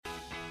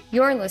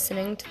You're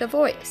listening to The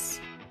Voice.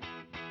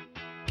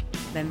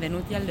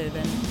 Benvenuti a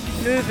Leuven.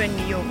 Leuven,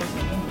 jo.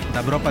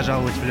 Добро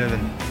пожаловать в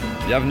Leuven.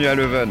 Bienvenue à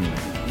Leuven.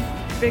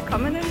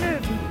 Willkommen in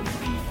Leuven.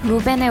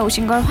 루벤에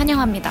오신 걸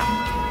환영합니다.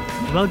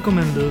 Welcome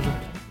in Leuven.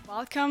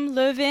 Welcome,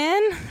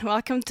 Leuven.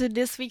 Welcome to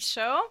this week's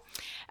show.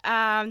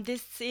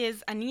 This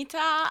is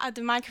Anita at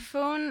the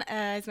microphone.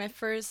 It's my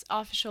first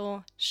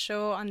official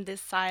show on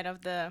this side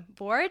of the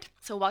board.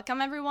 So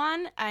welcome,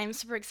 everyone. I'm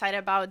super excited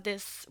about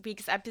this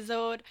week's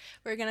episode.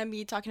 We're going to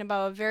be talking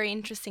about very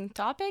interesting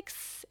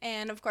topics.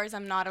 And of course,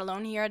 I'm not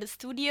alone here at the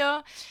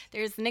studio.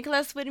 There's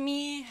Nicolas with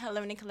me.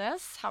 Hello,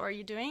 Nicolas. How are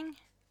you doing?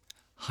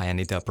 Hi,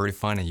 Anita. Pretty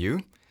fine. And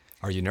you?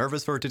 Are you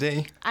nervous for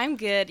today? I'm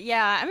good.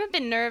 Yeah, I'm a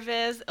bit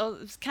nervous.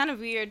 It's kind of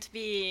weird to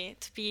be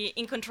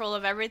in control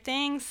of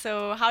everything.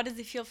 So how does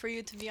it feel for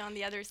you to be on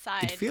the other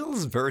side? It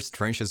feels very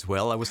strange as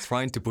well. I was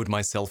trying to put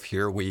myself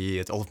here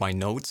with all of my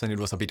notes and it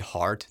was a bit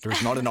hard.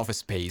 There's not enough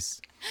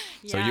space.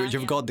 So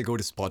you've got the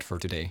go-to spot for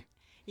today.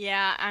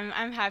 Yeah,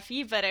 I'm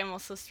happy, but I'm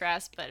also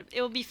stressed. But it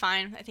will be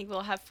fine. I think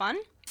we'll have fun.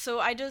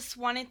 So I just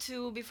wanted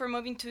to, before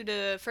moving to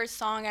the first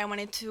song, I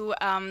wanted to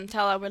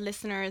tell our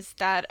listeners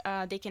that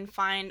they can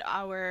find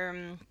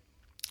our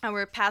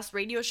past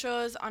radio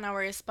shows on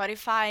our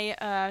Spotify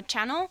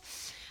channel.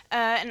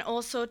 And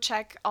also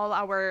check all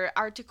our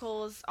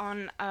articles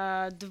on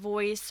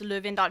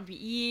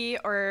thevoiceleuven.be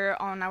or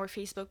on our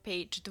Facebook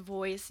page, The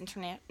Voice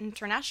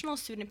International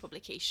Student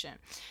Publication,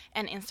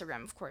 and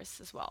Instagram, of course,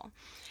 as well.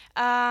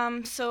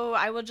 So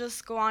I will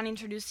just go on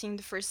introducing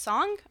the first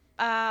song.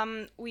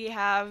 I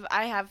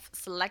have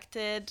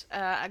selected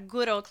a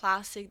good old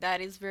classic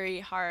that is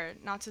very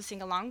hard not to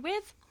sing along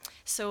with.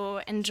 So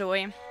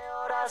enjoy.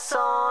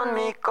 Corazón,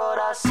 mi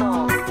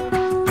corazón.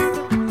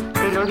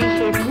 Te lo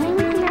dije bien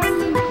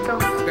clarito.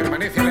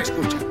 Permanece a la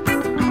escucha.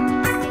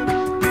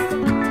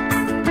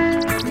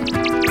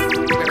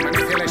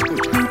 Permanece a la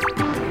escucha.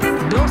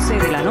 12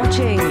 de la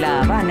noche en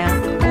La Habana,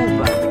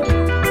 Cuba.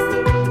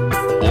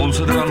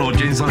 11 de la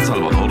noche en San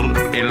Salvador,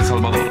 El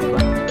Salvador.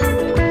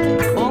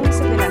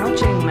 11 de la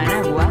noche en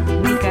Managua,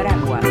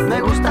 Nicaragua.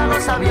 Me gustan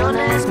los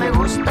aviones, me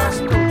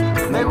gustas tú.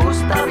 Me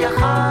gusta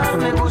viajar,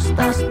 me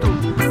gustas tú.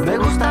 Me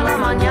gusta la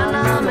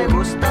mañana, me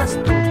gustas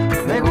tú.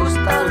 Me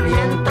gusta el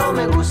viento,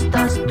 me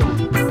gustas tú.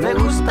 Me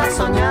gusta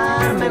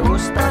soñar, me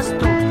gustas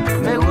tú.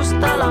 Me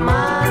gusta la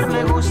mar,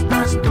 me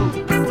gustas tú.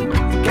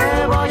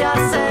 ¿Qué voy a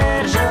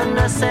hacer? Je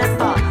ne sais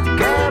pas.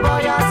 ¿Qué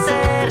voy a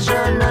hacer?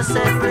 Je ne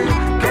sais plus.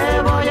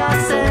 ¿Qué voy a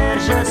hacer?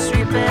 Je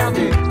suis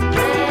perdu.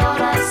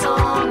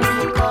 Corazón,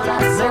 mi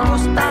corazón. Me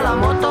gusta la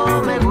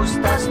moto, me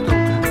gustas tú.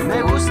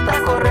 Me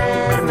gusta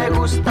correr, me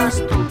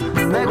gustas tú.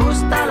 Me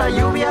gusta la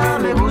lluvia,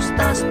 me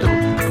gustas tú.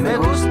 Me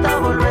gusta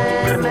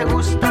volver, me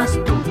gustas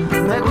tú.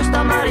 Me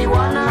gusta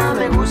marihuana,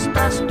 me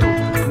gustas tú.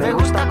 Me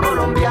gusta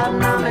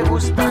colombiana, me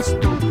gustas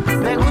tú.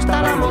 Me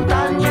gusta la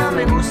montaña,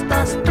 me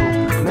gustas tú.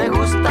 Me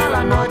gusta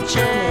la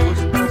noche, me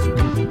gustas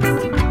tú.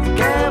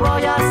 ¿Qué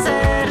voy a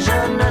hacer?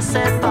 Je ne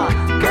sais pas.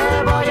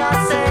 ¿Qué voy a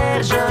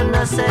hacer? Je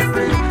ne sais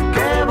plus.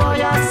 ¿Qué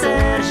voy a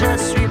hacer? Je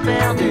suis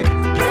perdu.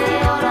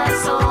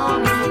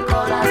 Corazón, mi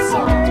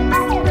corazón.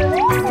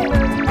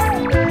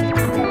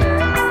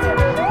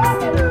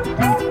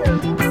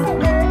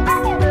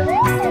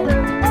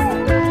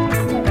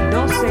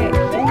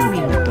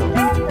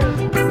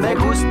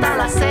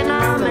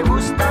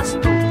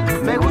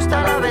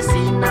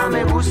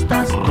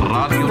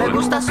 Me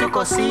gusta su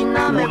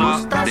cocina, me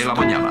gustas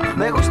tú.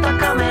 Me gusta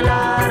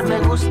camelar, me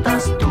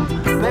gustas tú.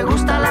 Me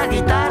gusta la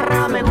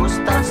guitarra, me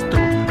gustas tú.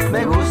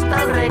 Me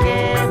gusta el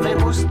reggae, me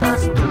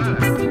gustas tú.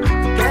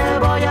 ¿Qué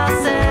voy a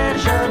hacer?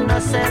 Je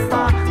ne sais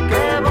pas.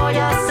 ¿Qué voy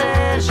a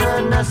hacer?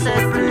 Je ne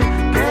sais plus.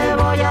 ¿Qué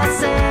voy a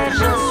hacer?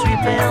 Je suis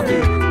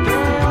perdu.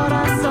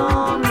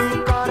 Corazón, mi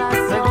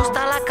corazón. Me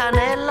gusta la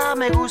canela,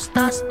 me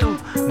gustas tú.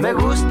 Me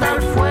gusta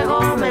el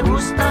fuego, me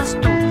gustas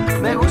tú.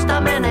 Me gusta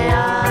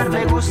menear,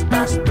 me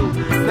gustas tú.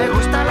 Me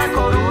gusta La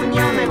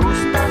Coruña, me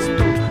gustas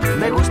tú.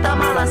 Me gusta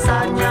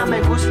Malasaña,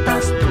 me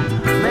gustas tú.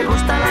 Me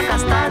gusta la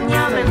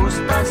castaña, me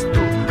gustas tú.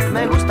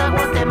 Me gusta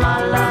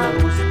Guatemala,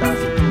 me gustas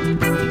tú.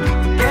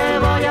 ¿Qué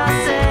voy a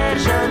hacer?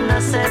 Je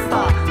ne sais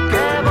pas.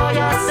 ¿Qué voy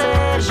a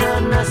hacer?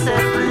 Je ne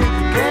sais plus.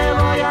 ¿Qué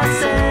voy a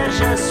hacer?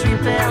 Je suis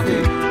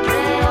perdu.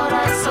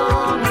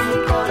 Corazón, mi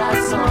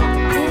corazón.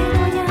 ¿Qué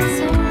voy a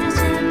hacer?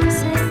 Je ne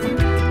sais pas.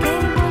 ¿Qué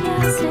voy a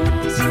hacer?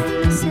 Je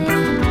ne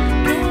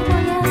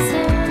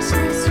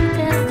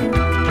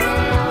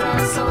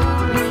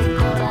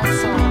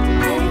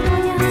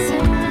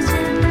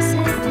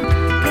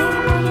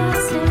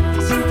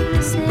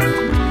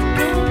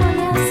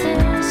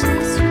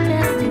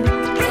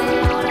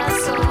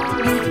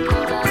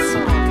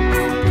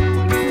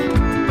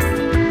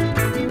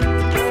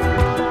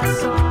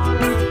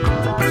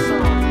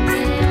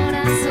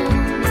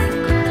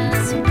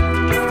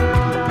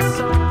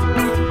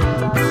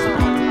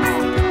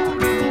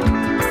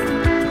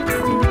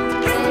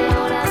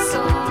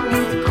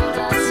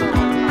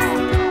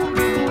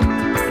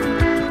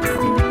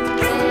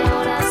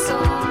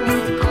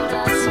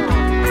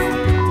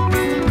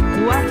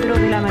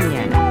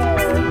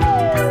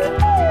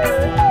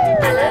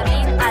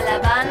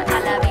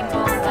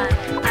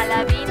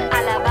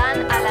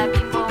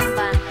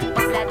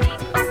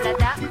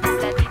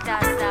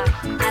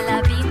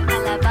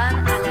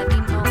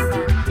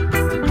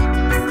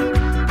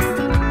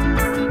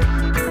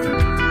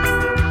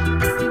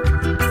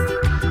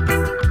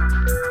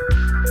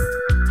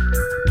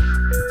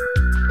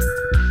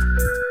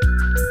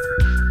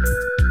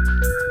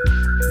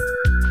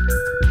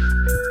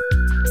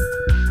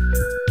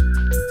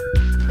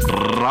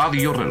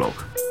Radio Reloj.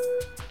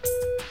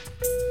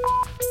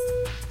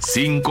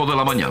 5 de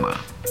la mañana.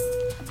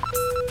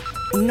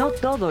 No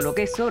todo lo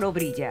que es oro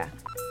brilla.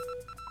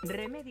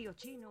 Remedio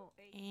chino.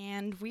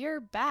 And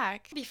we're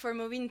back. Before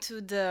moving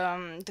to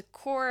the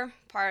core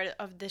part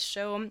of the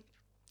show,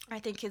 I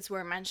think it's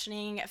worth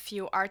mentioning a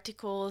few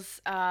articles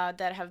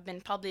that have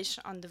been published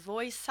on the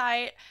Voice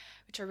site,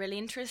 which are really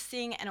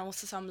interesting, and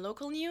also some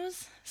local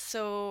news.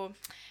 So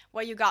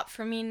what you got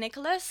for me,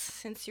 Nicolas,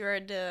 since you're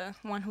the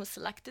one who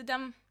selected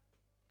them?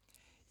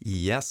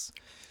 Yes.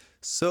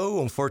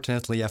 So,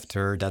 unfortunately,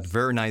 after that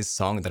very nice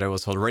song that I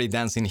was already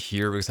dancing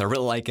here because I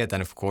really like it,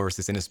 and of course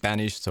it's in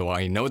Spanish, so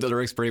I know the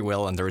lyrics pretty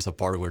well, and there is a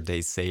part where they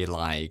say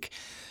like,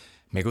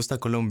 "Me gusta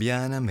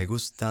colombiana, me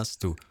gustas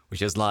tú,"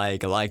 which is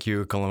like, I like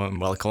you,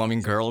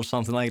 Colombian girl, or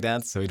something like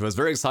that. So it was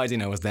very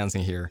exciting, I was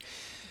dancing here.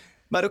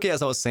 But okay,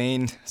 as I was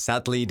saying,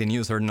 sadly, the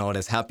news are not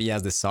as happy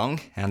as the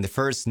song, and the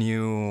first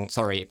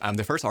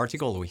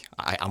article,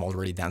 I'm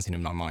already dancing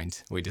in my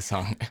mind with the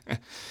song.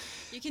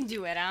 You can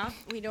do it, huh?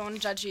 We don't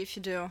judge you if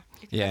you do.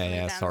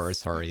 Yeah,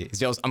 sorry. It's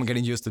just I'm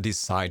getting used to this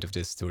side of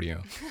the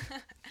studio.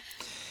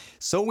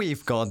 So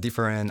we've got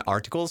different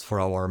articles for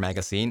our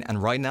magazine,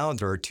 and right now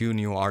there are 2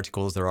 new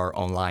articles that are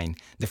online.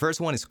 The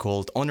first one is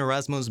called On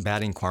Erasmus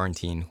Bad in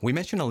Quarantine. We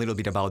mentioned a little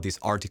bit about this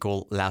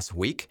article last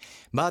week,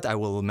 but I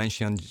will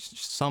mention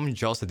some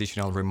just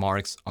additional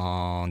remarks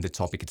on the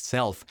topic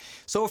itself.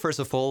 So first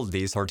of all,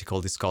 this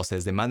article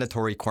discusses the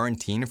mandatory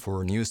quarantine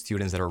for new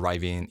students that are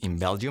arriving in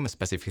Belgium,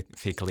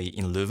 specifically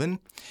in Leuven.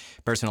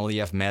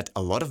 Personally, I've met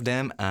a lot of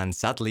them, and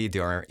sadly, they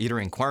are either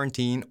in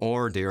quarantine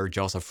or they are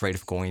just afraid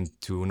of going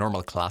to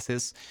normal classes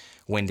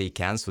when they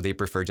can, so they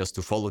prefer just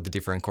to follow the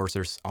different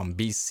courses on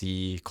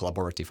BC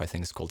Collaborative, I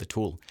think is called the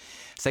tool.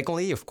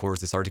 Secondly, of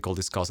course, this article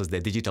discusses the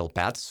digital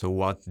path, so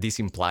what this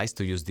implies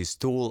to use this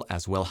tool,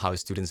 as well how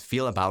students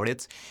feel about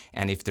it,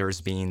 and if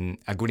there's been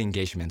a good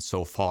engagement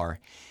so far.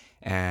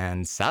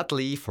 And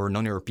sadly, for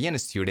non-European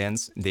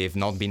students, they've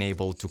not been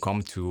able to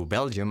come to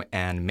Belgium,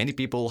 and many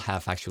people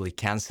have actually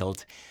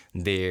cancelled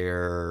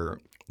their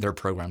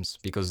programs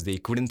because they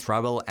couldn't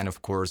travel. And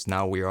of course,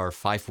 now we are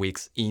 5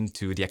 weeks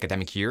into the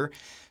academic year,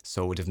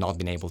 so they've not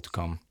been able to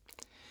come.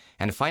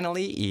 And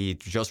finally,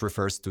 it just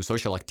refers to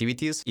social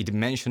activities. It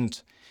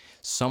mentioned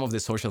some of the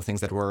social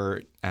things that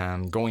were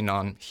going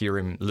on here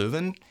in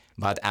Leuven,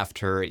 but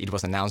after it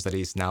was announced that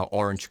it's now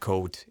orange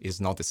code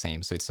is not the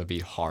same, so it's a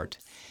bit hard.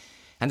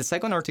 And the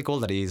second article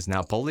that is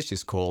now published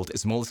is called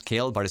Small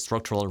Scale but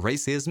Structural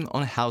Racism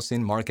on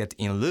Housing Market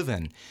in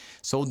Leuven.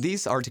 So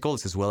this article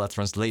is as well a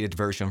translated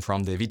version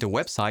from the Vito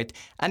website,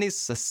 and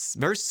is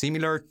very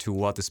similar to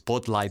what the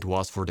Spotlight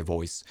was for The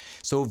Voice.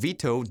 So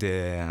Vito,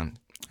 the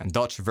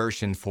Dutch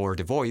version for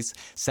The Voice,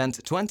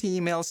 sent 20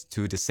 emails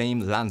to the same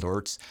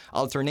landlords,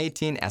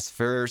 alternating as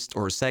first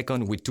or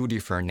second with 2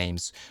 different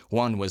names.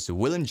 One was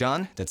Willem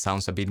Jan, that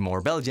sounds a bit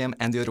more Belgium,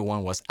 and the other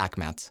one was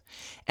Ahmed.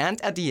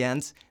 And at the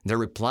end, the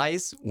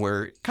replies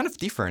were kind of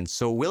different.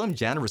 So Willem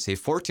Jan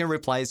received 14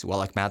 replies, while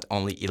Ahmed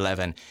only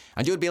 11.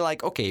 And you'd be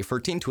like, okay,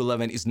 14 to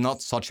 11 is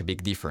not such a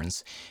big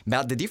difference.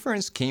 But the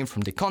difference came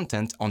from the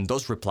content on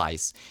those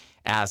replies,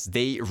 as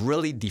they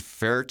really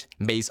differed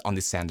based on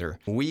the sender.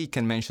 We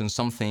can mention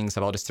some things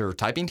about the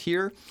stereotyping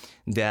here,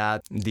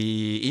 that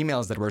the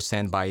emails that were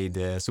sent by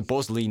the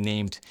supposedly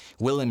named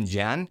Willem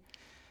Jan,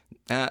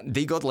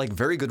 they got like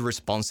very good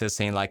responses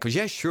saying like,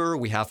 yeah, sure,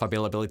 we have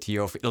availability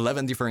of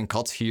 11 different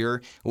cuts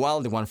here,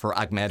 while the one for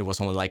Ahmed was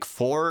only like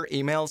 4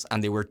 emails,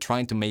 and they were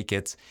trying to make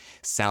it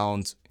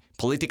sound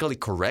politically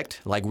correct,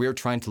 like we're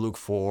trying to look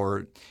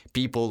for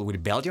people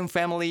with Belgian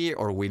family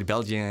or with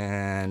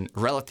Belgian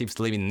relatives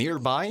living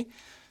nearby.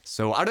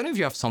 So I don't know if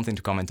you have something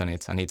to comment on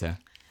it, Anita.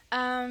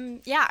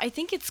 Yeah, I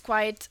think it's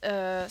quite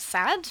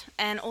sad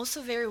and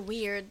also very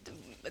weird.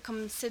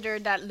 Consider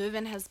that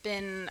Leuven has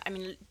been,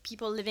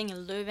 people living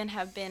in Leuven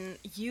have been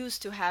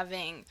used to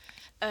having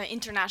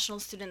international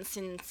students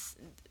since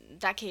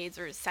decades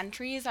or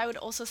centuries, I would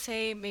also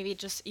say, maybe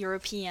just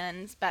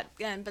Europeans, but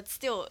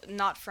still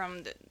not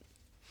from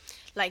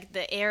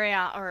the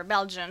area or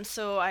Belgium.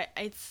 So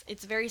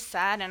it's very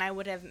sad, and I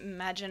would have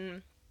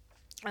imagined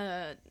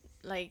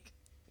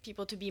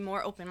people to be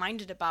more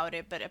open-minded about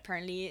it, but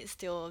apparently it's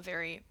still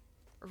very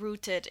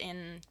rooted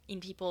in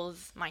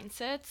people's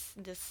mindsets.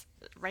 This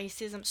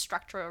racism,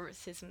 structural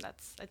racism,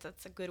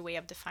 that's a good way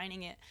of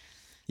defining it.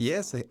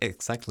 Yes,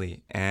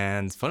 exactly.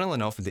 And funnily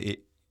enough,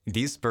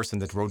 this person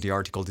that wrote the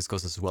article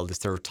discusses as well the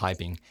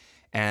stereotyping.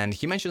 And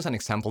he mentions an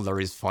example that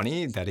is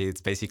funny, that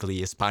it's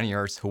basically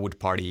Spaniards who would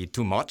party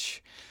too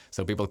much.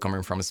 So people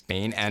coming from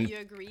Spain. And do you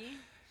agree?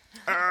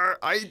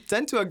 I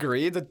tend to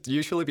agree that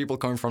usually people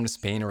coming from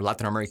Spain or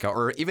Latin America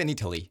or even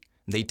Italy,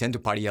 they tend to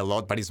party a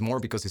lot, but it's more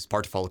because it's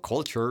part of our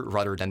culture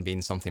rather than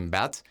being something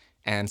bad.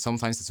 And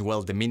sometimes as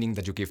well the meaning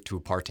that you give to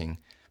partying.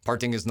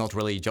 Partying is not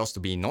really just to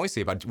be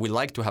noisy, but we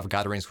like to have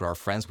gatherings with our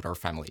friends, with our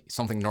family,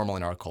 something normal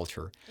in our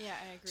culture. Yeah,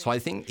 I agree. So I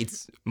think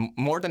it's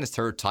more than a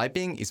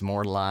stereotyping, it's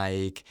more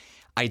like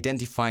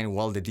identifying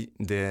what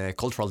the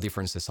cultural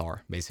differences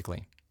are,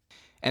 basically.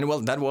 And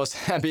well, that was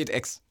a bit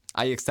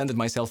I extended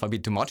myself a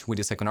bit too much with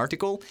the second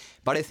article,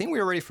 but I think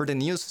we're ready for the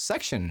news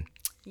section.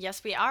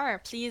 Yes, we are.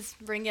 Please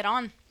bring it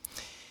on.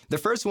 The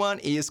first one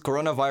is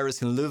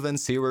coronavirus in Leuven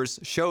sewers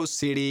shows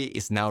city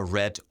is now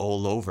red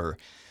all over.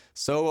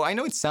 So I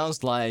know it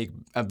sounds like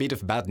a bit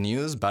of bad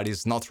news, but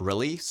it's not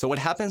really. So what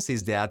happens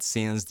is that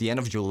since the end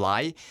of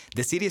July,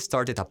 the city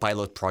started a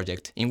pilot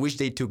project in which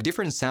they took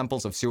different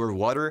samples of sewer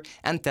water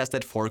and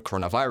tested for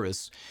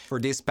coronavirus. For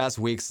these past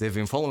weeks, they've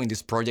been following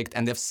this project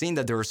and they've seen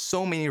that there are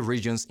so many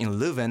regions in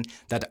Leuven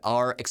that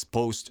are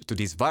exposed to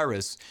this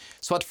virus.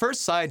 So at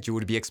first sight, you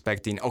would be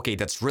expecting, okay,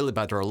 that's really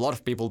bad. There are a lot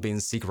of people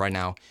being sick right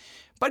now.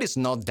 But it's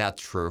not that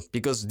true,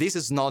 because this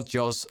is not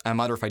just a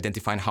matter of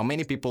identifying how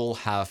many people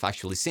have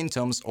actually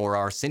symptoms or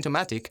are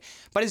symptomatic,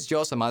 but it's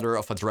just a matter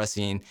of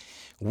addressing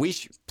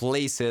which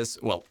places,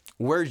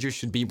 where you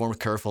should be more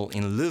careful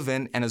in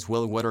Leuven, and as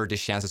well what are the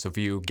chances of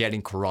you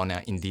getting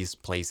corona in these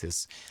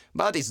places.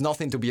 But it's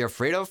nothing to be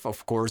afraid of.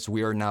 Of course,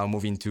 we are now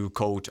moving to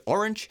Code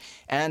Orange,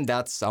 and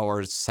that's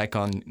our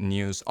second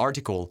news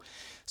article.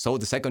 So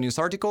the second news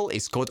article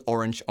is Code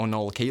Orange on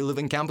all KU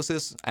Leuven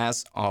campuses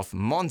as of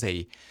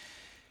Monday.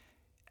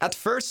 At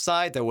first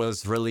sight, I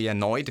was really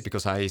annoyed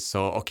because I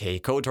saw, okay,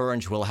 Code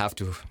Orange will have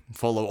to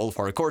follow all of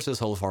our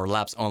courses, all of our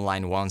labs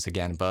online once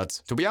again.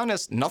 But to be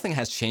honest, nothing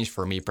has changed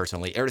for me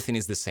personally. Everything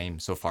is the same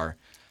so far.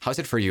 How's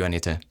it for you,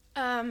 Anita?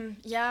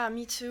 Yeah,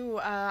 me too.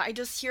 I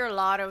just hear a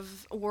lot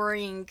of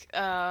worrying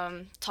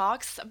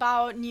talks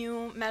about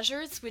new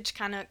measures, which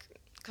kind of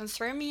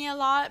concern me a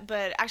lot.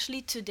 But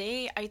actually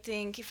today, I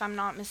think, if I'm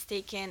not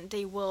mistaken,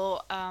 they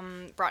will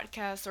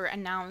broadcast or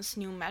announce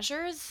new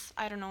measures.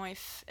 I don't know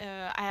if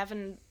I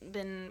haven't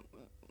been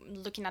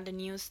looking at the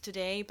news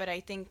today, but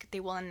I think they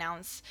will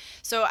announce.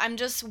 So I'm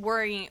just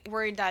worried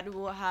that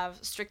we'll have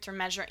stricter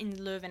measure in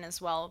Leuven as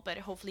well, but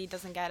hopefully it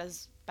doesn't get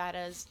as bad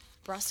as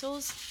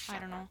Brussels. I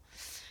don't know.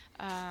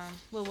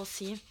 We'll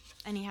see.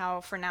 Anyhow,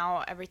 for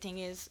now, everything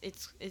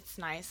it's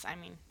nice. I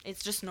mean,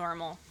 it's just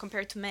normal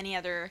compared to many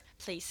other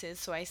places.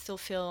 So I still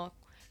feel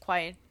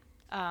quite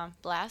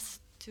blessed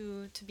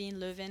to be in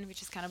Leuven,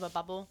 which is kind of a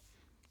bubble.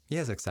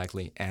 Yes,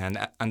 exactly. And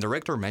the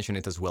rector mentioned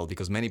it as well,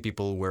 because many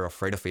people were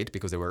afraid of it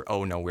because they were,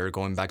 oh no, we're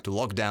going back to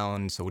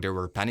lockdown. So they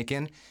were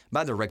panicking.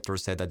 But the rector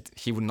said that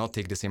he would not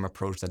take the same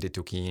approach that they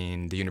took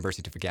in the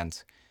University of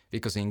Ghent.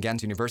 Because in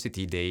Ghent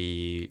University,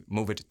 they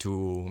moved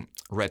to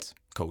red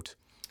code.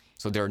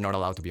 So they're not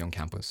allowed to be on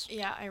campus.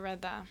 Yeah, I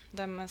read that.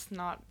 That must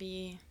not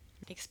be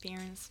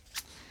experience.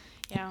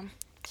 Yeah.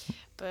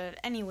 But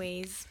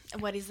anyways,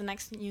 what is the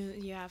next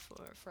news you have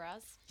for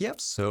us? Yep,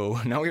 so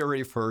now we're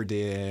ready for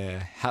the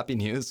happy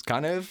news,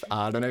 kind of.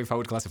 I don't know if I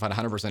would classify it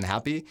 100%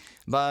 happy,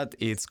 but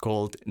it's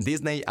called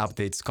Disney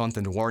Updates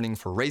Content Warning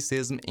for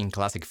Racism in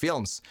Classic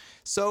Films.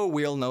 So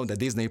we all know that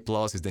Disney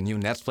Plus is the new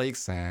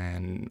Netflix,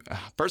 and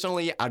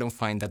personally, I don't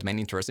find that many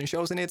interesting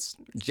shows in it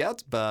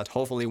yet, but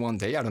hopefully one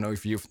day. I don't know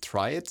if you've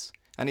tried it,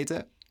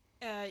 Anita?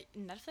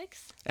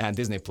 Netflix?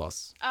 Disney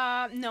Plus.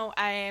 No,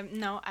 I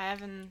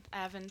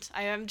haven't.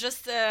 I am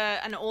just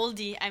an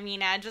oldie. I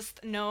mean, I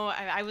just know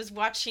I was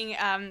watching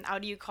how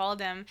do you call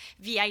them,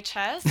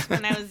 VHS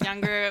when I was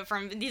younger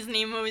from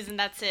Disney movies, and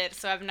that's it.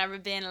 So I've never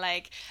been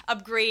like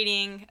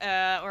upgrading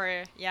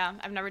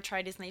I've never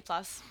tried Disney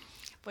Plus.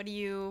 What do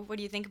you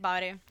think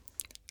about it?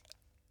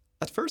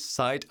 At first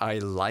sight, I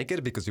like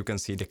it because you can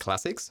see the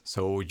classics,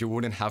 so you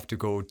wouldn't have to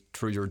go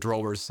through your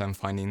drawers and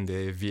finding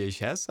the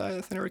VHS,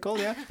 I think I recall,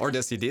 yeah, or the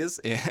CDs.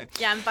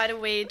 Yeah, and by the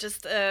way,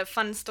 just a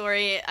fun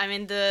story. I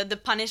mean, the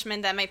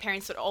punishment that my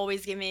parents would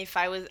always give me if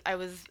I was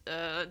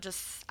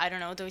just, I don't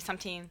know, doing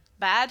something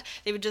bad,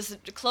 they would just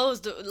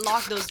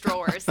lock those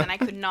drawers, and I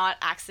could not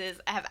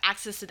have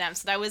access to them.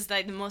 So that was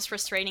like the most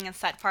frustrating and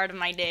sad part of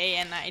my day,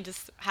 and I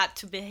just had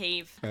to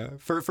behave.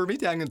 For me,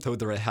 the anecdote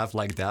that I have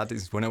like that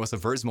is when I was a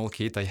very small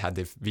kid, I had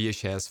the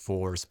VHS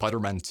for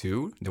Spider-Man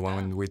 2, the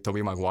one with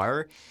Tobey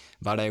Maguire,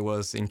 but I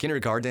was in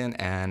kindergarten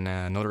and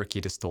another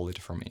kid stole it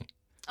from me.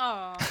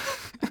 Oh,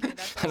 okay,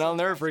 and I'll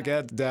never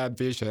forget that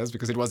VHS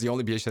because it was the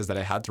only VHS that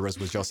I had. The rest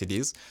was just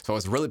CDs. So I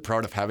was really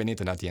proud of having it,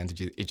 and at the end,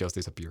 it just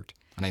disappeared.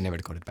 And I never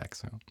got it back,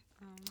 so...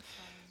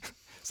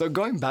 So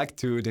going back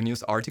to the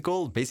news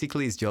article,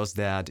 basically it's just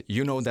that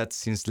you know that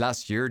since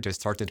last year they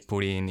started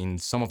putting in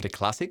some of the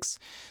classics,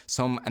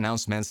 some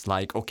announcements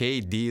like,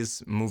 okay,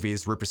 these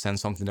movies represent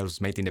something that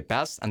was made in the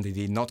past and they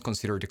did not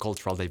consider the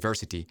cultural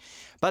diversity.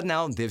 But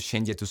now they've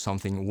changed it to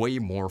something way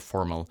more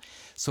formal.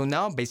 So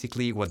now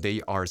basically what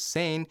they are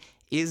saying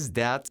is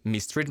that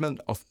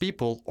mistreatment of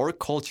people or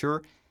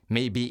culture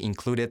may be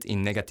included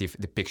in negative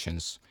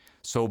depictions.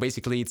 So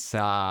basically, it's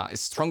a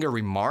stronger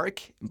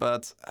remark,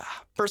 but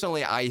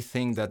personally, I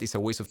think that it's a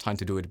waste of time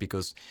to do it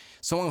because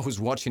someone who's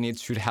watching it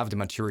should have the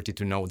maturity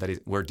to know that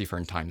we're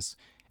different times.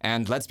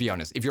 And let's be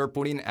honest, if you're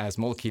putting a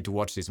small kid to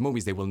watch these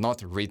movies, they will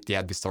not read the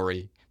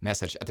advisory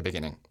message at the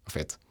beginning of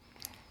it.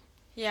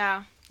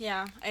 Yeah,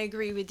 I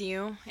agree with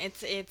you.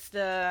 It's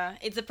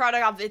the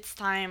product of its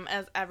time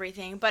as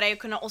everything, but I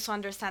can also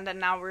understand that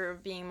now we're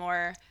being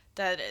more,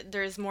 that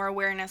there's more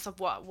awareness of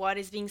what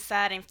is being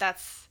said, and if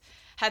that's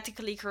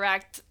ethically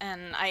correct,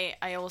 and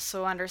I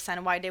also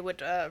understand why they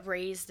would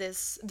raise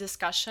this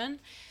discussion,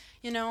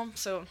 you know.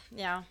 So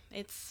yeah,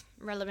 it's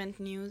relevant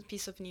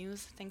piece of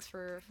news. Thanks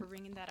for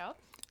bringing that up.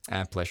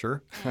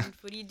 Pleasure. And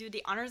would you do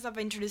the honors of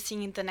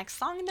introducing the next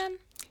song then?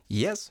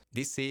 Yes,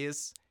 this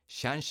is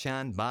Shan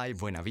Shan by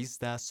Buena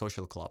Vista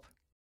Social Club.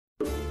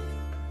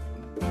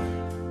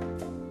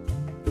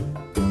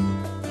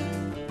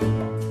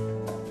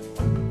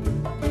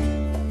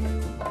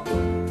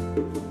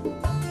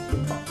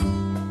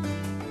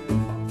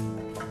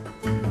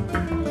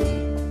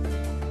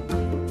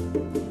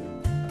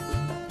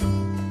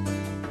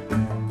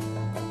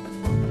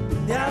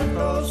 De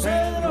Alto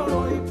Cedro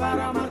voy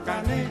para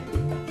Marcané,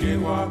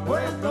 llego a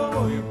Puerto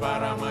voy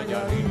para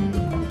Mayarín.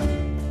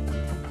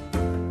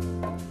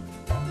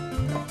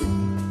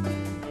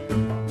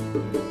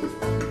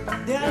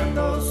 De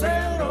Alto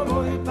Cedro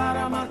voy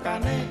para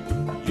Marcané,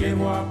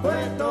 llego a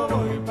Puerto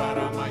voy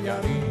para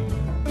Mayarín.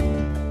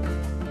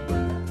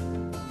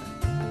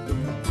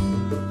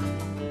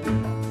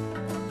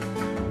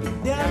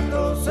 De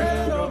Alto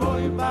Cedro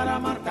voy para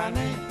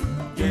Marcané,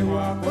 llego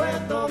a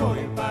Puerto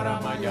voy para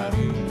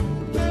Mayarín.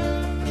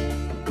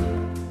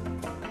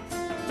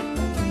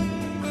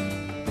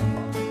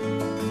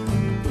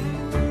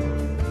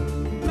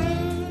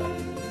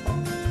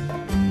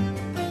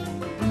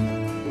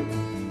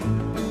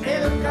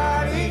 El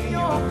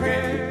cariño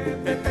que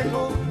te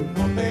tengo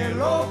no te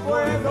lo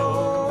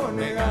puedo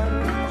negar.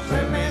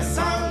 Se me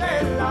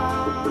sale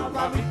la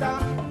babita,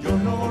 yo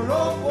no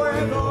lo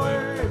puedo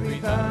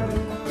evitar.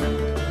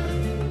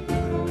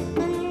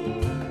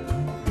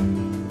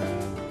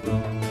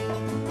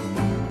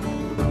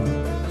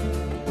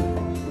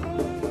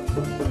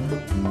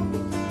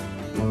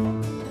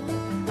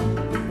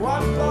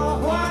 Cuando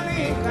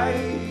Juanica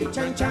y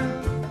Chan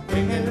Chan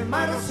en el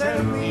mar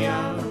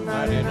servían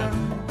arena,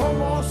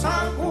 como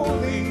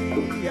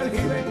sacudí el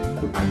jibe,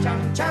 a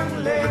Chan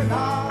Chan le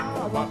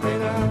daba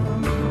pena.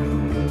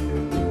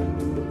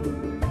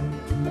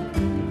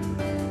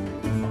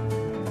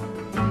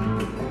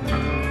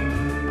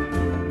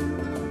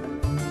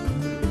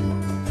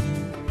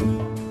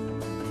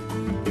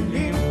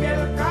 Limpia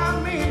el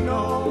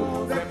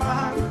camino de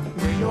paz,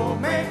 que yo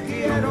me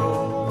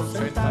quiero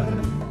sentar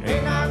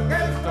en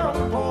aquel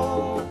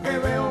tronco que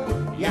veo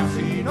y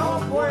así no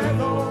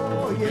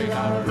puedo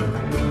llegar.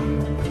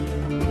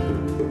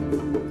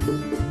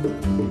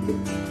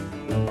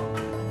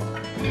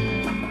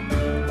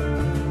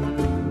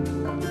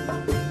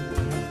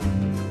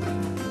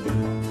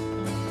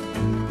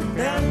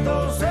 De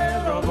Alto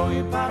Cedro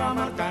voy para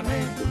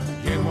Marcané,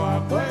 llego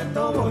a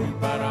Puerto voy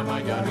para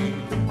Mayarín.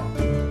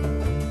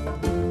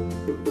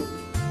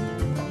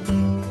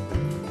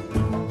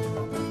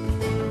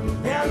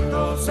 De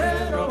Alto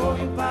Cedro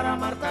voy para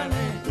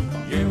Marcané,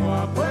 llego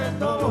a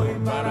Puerto voy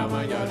para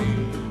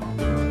Mayarín.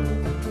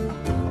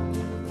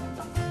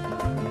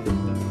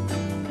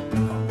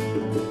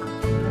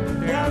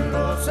 De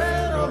Alto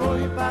Cedro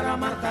voy para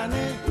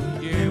Marcané,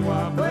 llego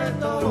a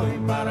Puerto voy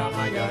para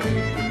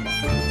Mayarín.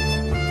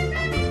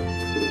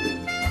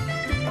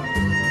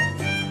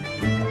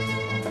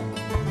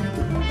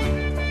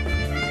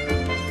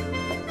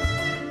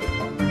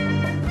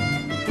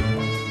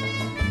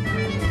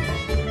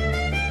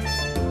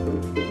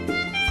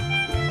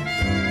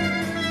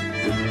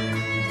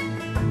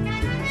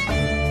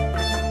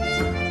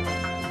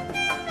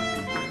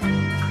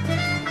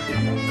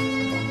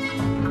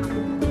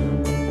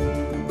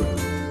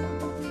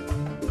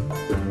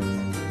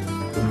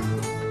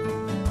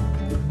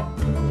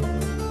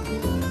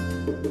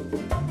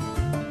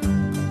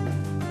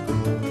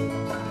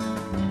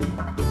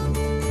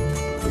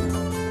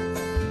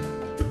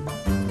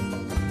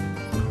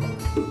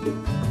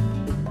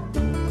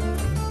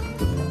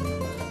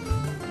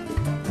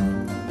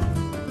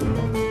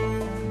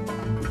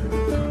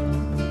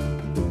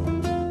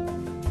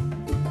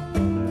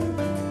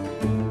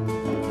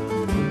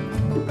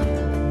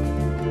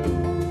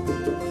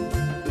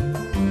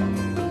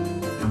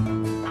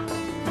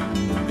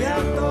 De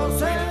Alto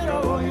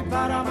Cedro voy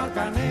para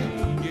Marcané,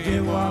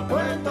 llego a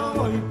Puerto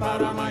voy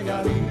para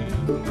Mayarín.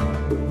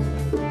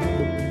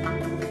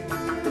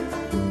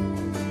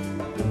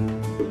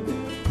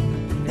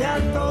 De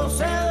Alto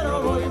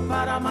Cedro voy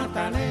para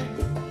Marcané,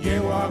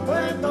 llego a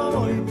Puerto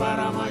voy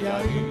para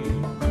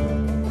Mayarín.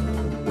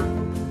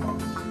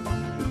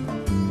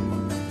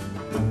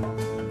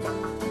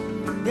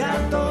 De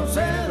Alto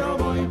Cedro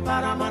voy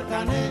para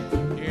Marcané,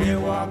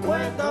 llego a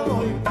Puerto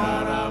voy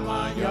para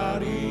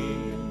Mayarín.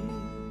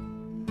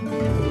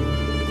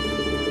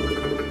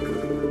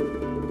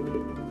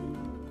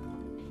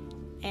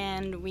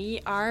 And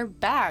we are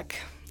back.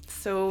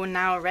 So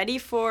now ready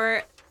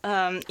for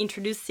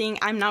introducing.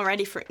 I'm now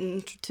ready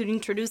to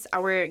introduce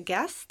our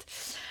guest,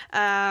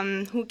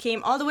 who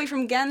came all the way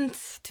from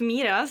Ghent to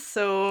meet us.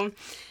 So,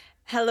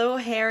 hello,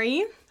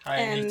 Harry. Hi,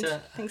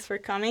 Anita. Thanks for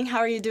coming. How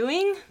are you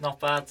doing? Not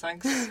bad,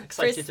 thanks.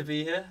 Excited to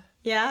be here.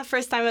 Yeah,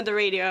 first time at the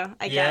radio,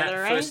 I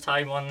gather, right? Yeah, first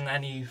time on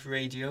any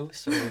radio,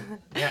 so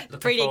yeah, looking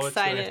pretty forward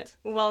excited. to it.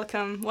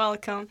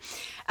 Welcome.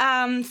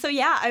 So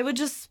yeah, I would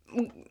just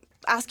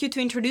ask you to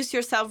introduce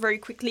yourself very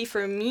quickly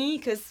for me,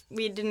 because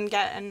we didn't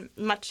get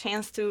much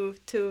chance to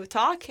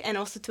talk, and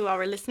also to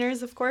our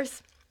listeners, of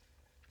course.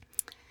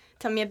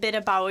 Tell me a bit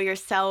about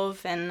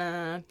yourself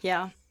and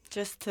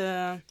just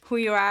who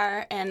you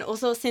are, and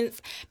also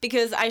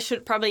because I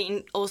should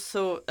probably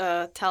also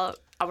tell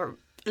our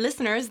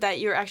listeners that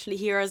you're actually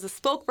here as a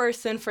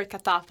spokesperson for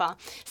CATAPA.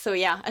 So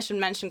I should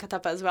mention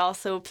CATAPA as well.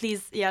 So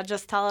please,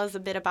 just tell us a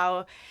bit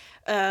about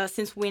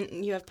since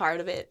when you are part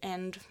of it,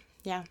 and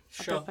a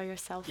bit about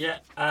yourself.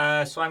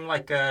 Yeah, so I'm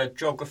like a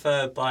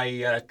geographer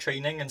by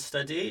training and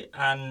study,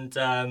 and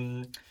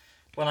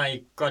when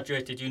I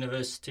graduated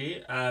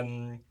university,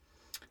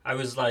 I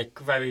was like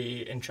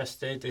very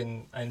interested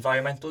in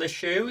environmental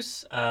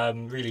issues,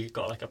 really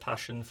got like a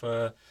passion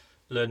for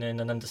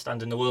learning and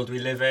understanding the world we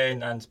live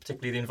in, and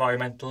particularly the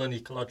environmental and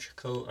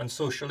ecological and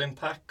social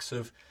impacts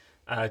of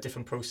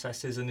different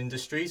processes and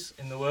industries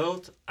in the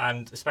world,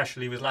 and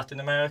especially with Latin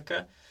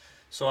America.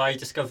 So I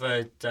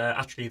discovered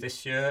actually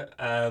this year,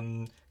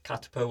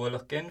 CATAPA were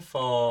looking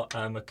for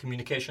a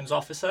communications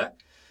officer.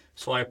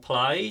 So I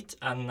applied,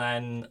 and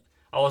then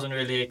I wasn't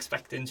really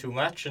expecting too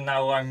much, and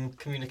now I'm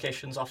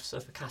communications officer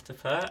for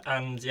CATAPA,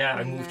 and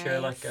I moved here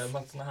like a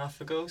month and a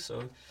half ago.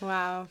 So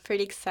wow,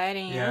 pretty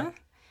exciting. Yeah.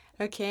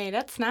 Okay,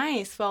 that's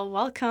nice. Well,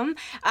 welcome.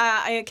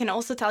 I can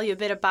also tell you a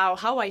bit about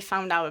how I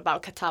found out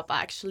about CATAPA,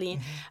 actually.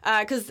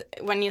 Because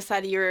when you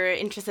said you're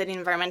interested in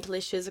environmental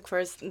issues, of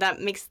course,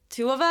 that makes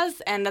two of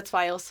us. And that's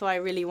why also I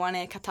really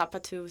wanted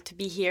CATAPA to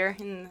be here.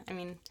 And I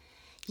mean,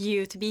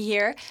 you to be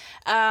here.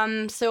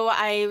 So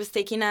I was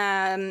taking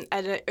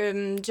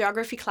a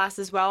geography class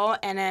as well.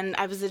 And then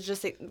I was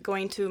just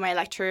going to my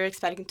lecture,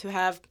 expecting to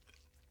have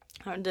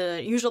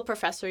the usual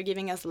professor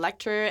giving us a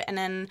lecture, and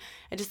then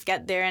I just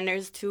get there and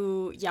there's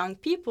two young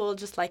people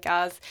just like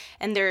us,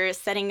 and they're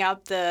setting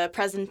up the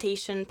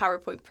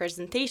PowerPoint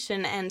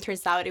presentation, and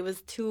turns out it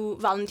was two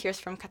volunteers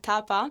from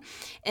CATAPA,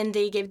 and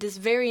they gave this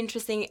very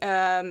interesting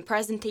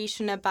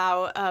presentation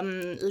about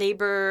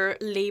labor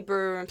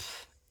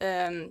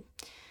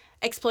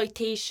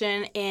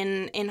exploitation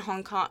in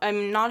Hong Kong,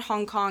 not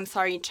Hong Kong,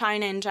 sorry,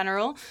 China in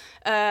general,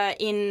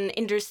 in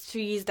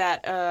industries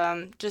that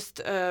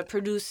just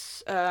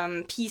produce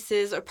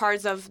pieces or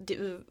parts of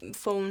the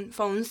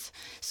phones.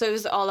 So it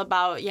was all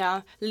about,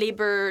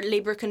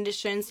 labor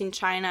conditions in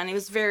China, and it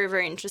was very,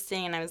 very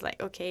interesting. And I was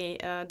like, okay,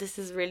 this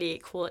is really a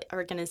cool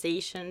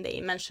organization. They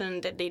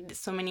mentioned that they did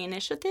so many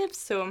initiatives.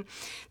 So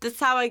that's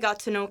how I got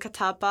to know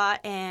CATAPA,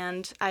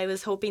 and I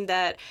was hoping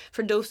that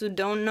for those who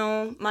don't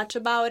know much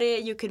about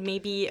it, you could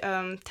maybe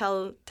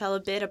tell a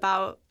bit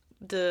about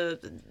the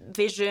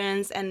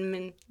visions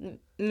and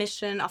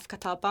mission of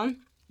CATAPA.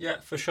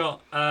 Yeah, for sure.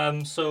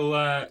 So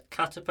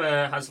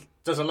CATAPA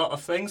does a lot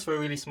of things for a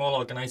really small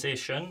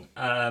organisation,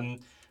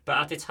 but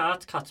at its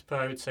heart, CATAPA,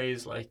 I would say,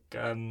 is like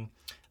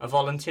a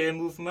volunteer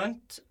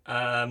movement,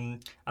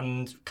 and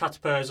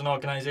CATAPA as an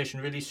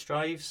organisation really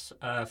strives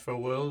for a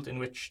world in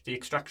which the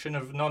extraction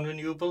of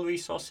non-renewable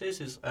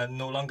resources is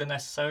no longer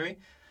necessary.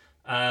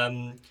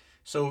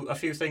 So a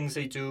few things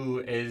they do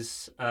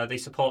is they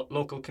support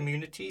local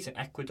communities in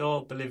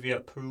Ecuador, Bolivia,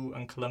 Peru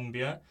and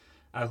Colombia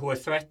who are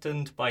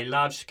threatened by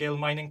large-scale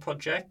mining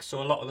projects.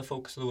 So a lot of the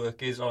focus of the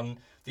work is on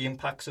the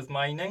impacts of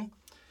mining.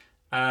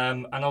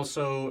 And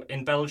also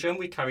in Belgium,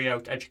 we carry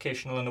out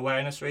educational and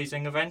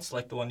awareness-raising events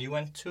like the one you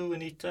went to,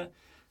 Anita.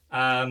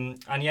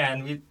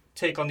 And we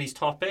take on these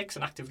topics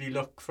and actively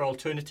look for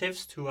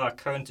alternatives to our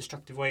current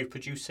destructive way of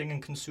producing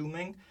and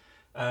consuming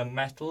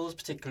metals,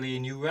 particularly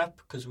in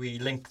Europe, because we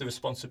link the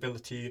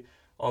responsibility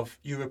of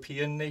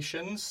European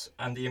nations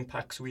and the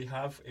impacts we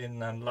have in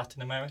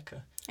Latin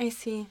America. I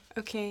see.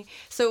 Okay.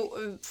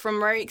 So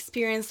from our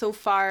experience so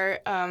far,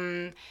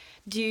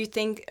 do you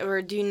think,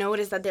 or do you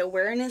notice that the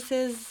awareness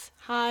is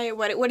high?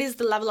 What is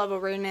the level of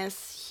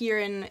awareness here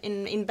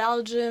in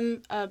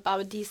Belgium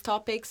about these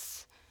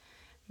topics?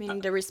 Meaning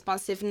the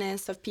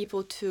responsiveness of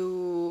people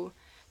to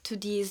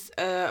these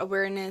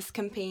awareness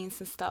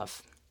campaigns and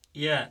stuff.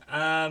 Yeah,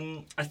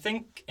 I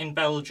think in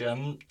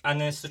Belgium,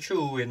 and it's the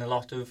true in a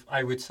lot of,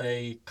 I would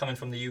say, coming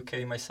from the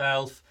UK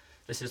myself,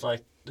 this is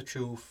like the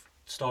true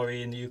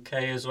story in the UK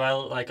as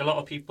well. Like a lot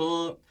of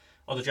people,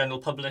 or the general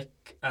public,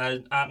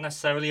 aren't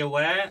necessarily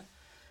aware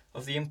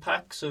of the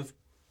impacts of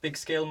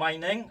big-scale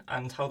mining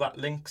and how that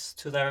links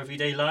to their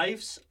everyday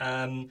lives.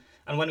 And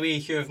when we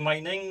hear of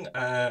mining,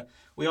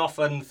 we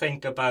often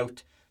think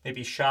about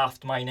maybe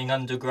shaft mining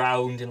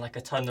underground in like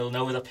a tunnel,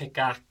 with a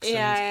pickaxe,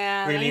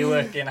 and really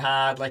working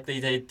hard like they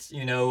did,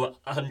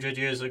 100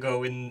 years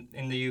ago in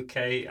the UK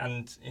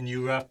and in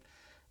Europe.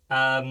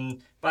 But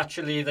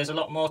actually, there's a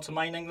lot more to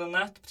mining than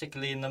that,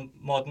 particularly in the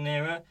modern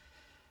era.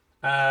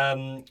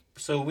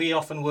 So we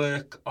often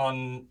work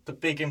on the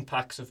big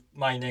impacts of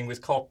mining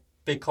with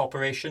big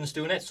corporations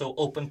doing it. So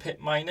open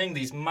pit mining,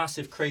 these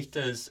massive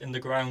craters in the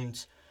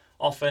ground,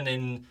 often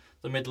in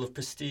the middle of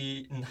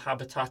pristine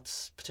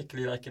habitats,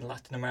 particularly like in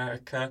Latin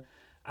America.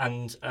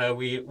 And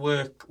we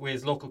work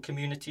with local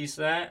communities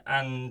there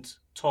and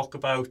talk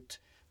about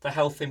the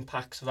health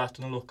impacts of that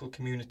in the local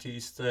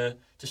communities, the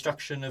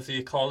destruction of the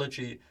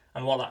ecology,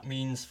 and what that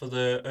means for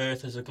the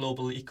Earth as a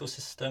global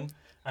ecosystem,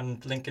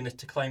 and linking it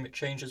to climate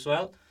change as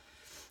well.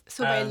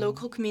 So by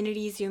local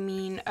communities, you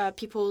mean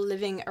people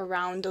living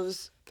around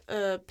those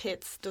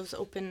pits, those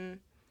open...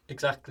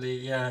 Exactly,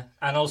 yeah.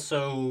 And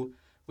also,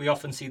 we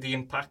often see the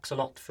impacts a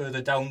lot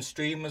further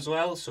downstream as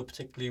well. So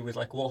particularly with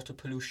like water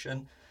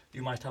pollution,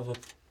 you might have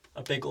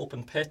a big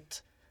open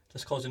pit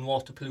that's causing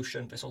water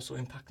pollution, but it's also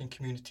impacting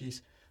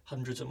communities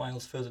hundreds of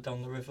miles further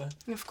down the river.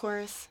 Of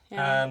course,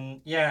 yeah.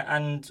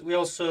 And we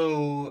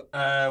also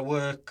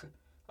work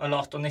a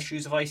lot on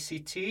issues of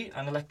ICT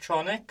and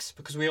electronics,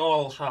 because we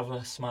all have a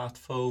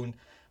smartphone.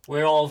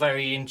 We're all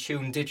very in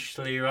tune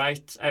digitally,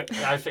 right?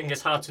 I think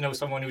it's hard to know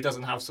someone who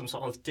doesn't have some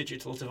sort of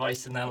digital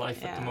device in their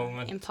life at the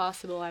moment.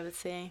 Impossible, I would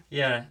say.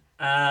 Yeah.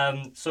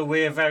 So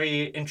we're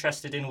very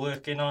interested in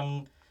working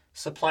on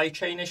supply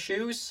chain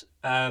issues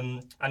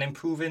and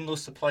improving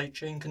those supply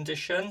chain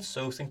conditions.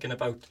 So thinking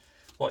about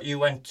what you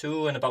went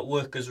to and about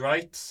workers'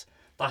 rights,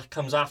 that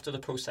comes after the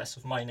process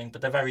of mining,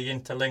 but they're very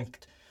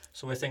interlinked.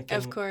 So we're thinking,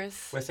 of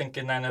course, we're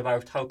thinking then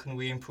about how can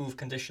we improve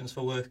conditions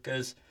for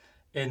workers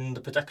in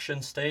the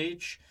production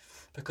stage,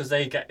 because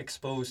they get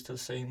exposed to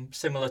the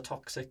similar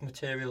toxic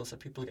materials that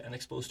people are getting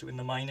exposed to in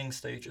the mining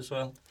stage as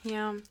well.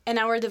 Yeah, and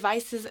our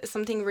devices,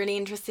 something really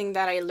interesting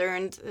that I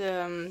learned,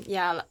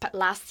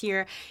 last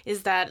year,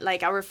 is that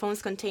like our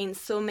phones contain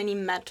so many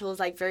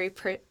metals, like very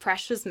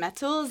precious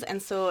metals,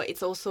 and so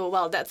it's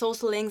also that's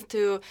also linked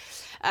to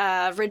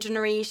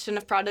regeneration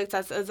of products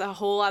as a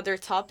whole other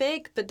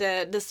topic. But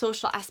the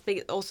social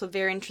aspect is also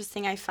very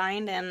interesting, I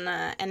find,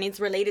 and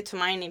it's related to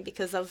mining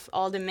because of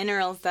all the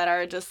minerals that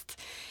are just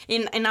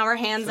in our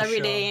hands every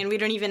day, and we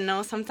don't even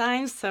know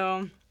sometimes.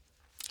 So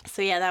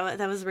yeah,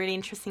 that was really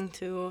interesting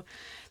to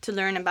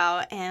learn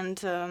about. And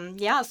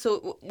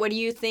so what do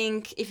you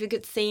think, if you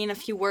could say in a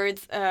few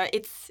words,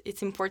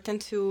 it's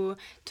important to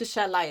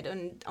shed light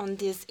on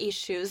these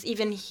issues,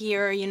 even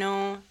here,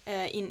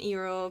 in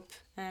Europe,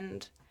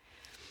 and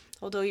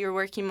although you're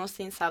working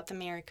mostly in South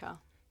America?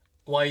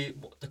 Why,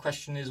 the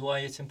question is why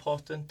it's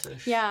important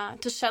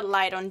to shed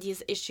light on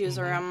these issues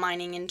or on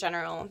mining in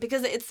general,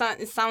 because it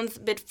sounds a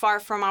bit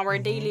far from our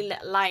daily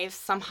lives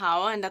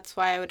somehow, and that's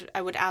why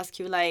I would ask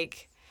you,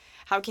 like,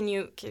 how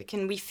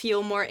can we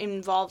feel more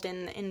involved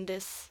in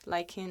this,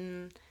 why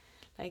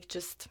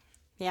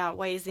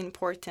is it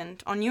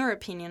important, on your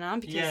opinion,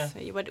 because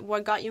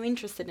what got you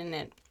interested in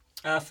it?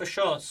 For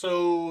sure.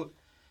 So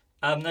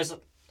I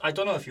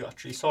don't know if you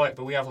actually saw it,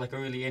 but we have like a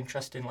really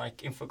interesting like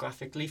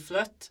infographic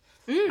leaflet.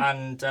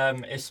 And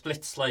it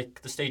splits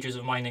like the stages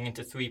of mining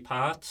into 3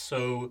 parts.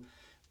 So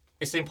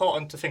it's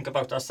important to think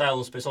about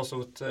ourselves, but it's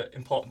also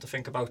important to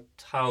think about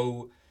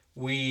how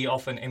we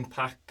often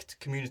impact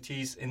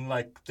communities in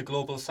like the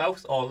global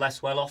south or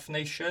less well-off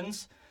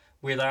nations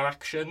with our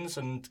actions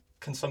and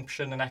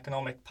consumption and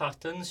economic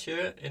patterns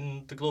here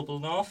in the global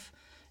north,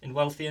 in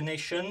wealthier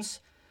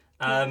nations.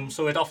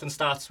 So it often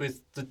starts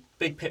with the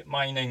big pit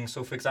mining.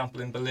 So for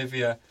example, in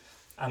Bolivia,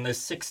 and there's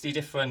 60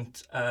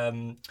 different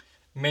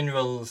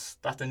minerals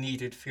that are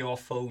needed for your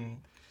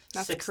phone.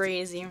 That's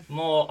crazy.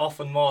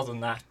 Often more than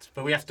that.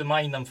 But we have to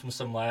mine them from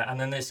somewhere, and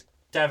then this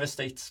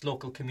devastates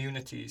local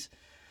communities.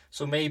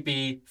 So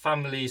maybe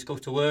families go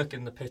to work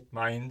in the pit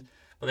mine,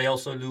 but they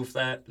also lose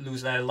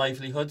their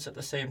livelihoods at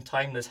the same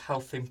time. There's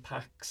health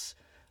impacts,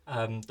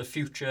 for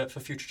future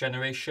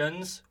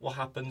generations, what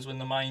happens when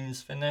the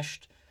mine's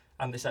finished,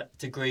 and this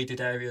degraded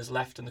areas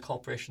left, and the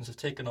corporations have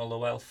taken all the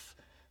wealth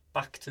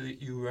back to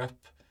Europe.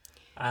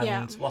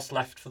 And what's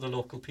left for the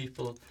local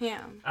people.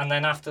 Yeah. And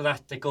then after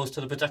that, it goes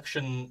to the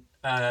production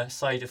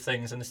side of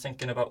things, and it's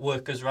thinking about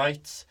workers'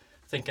 rights,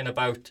 thinking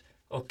about,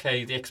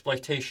 the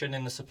exploitation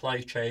in the supply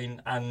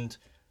chain, and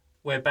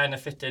we're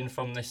benefiting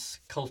from this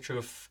culture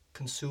of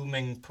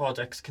consuming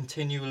products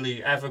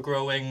continually,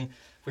 ever-growing.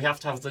 We have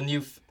to have the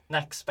new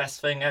next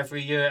best thing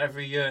every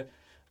year.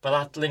 But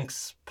that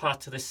links back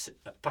to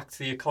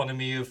the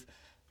economy of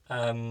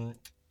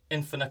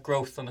infinite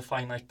growth on a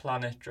finite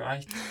planet,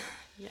 right?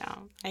 Yeah,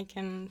 I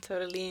can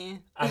totally.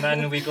 And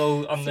then we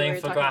go on the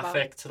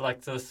infographic to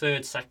like the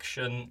 3rd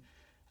section,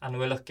 and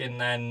we're looking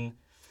then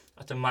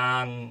at a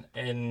man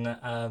in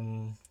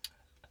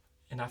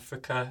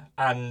Africa,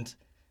 and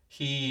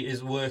he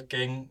is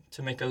working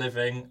to make a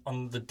living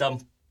on the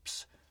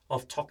dumps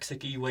of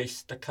toxic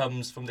e-waste that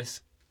comes from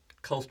this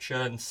culture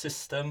and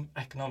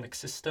economic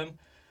system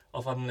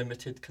of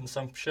unlimited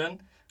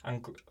consumption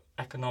and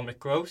economic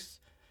growth.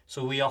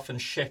 So we often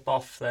ship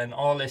off then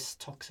all this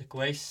toxic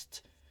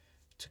waste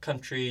to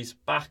countries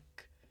back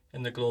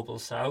in the global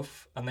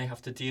south, and they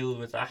have to deal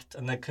with that,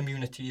 and the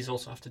communities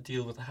also have to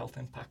deal with the health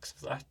impacts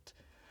of that.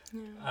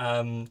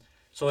 Yeah.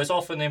 So it's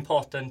often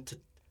important to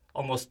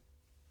almost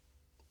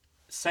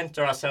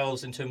center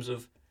ourselves in terms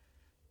of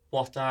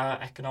what our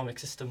economic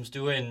system's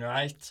doing,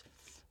 right?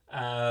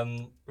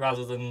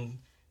 Rather than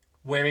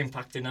we're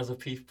impacting other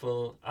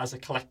people as a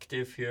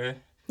collective here.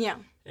 Yeah.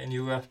 In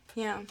Europe.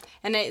 Yeah.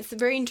 And it's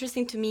very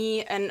interesting to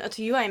me, and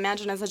to you, I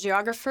imagine, as a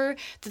geographer,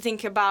 to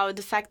think about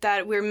the fact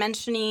that we're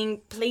mentioning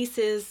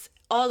places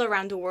all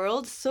around the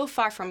world, so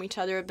far from each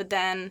other, but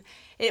then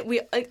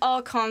it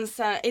all comes,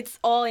 it's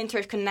all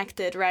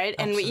interconnected, right?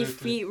 Absolutely. And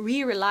if we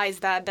realize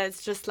that,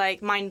 that's just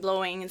like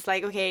mind-blowing. It's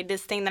like, okay,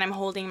 this thing that I'm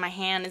holding in my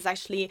hand has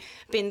actually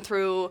been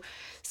through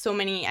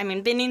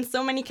been in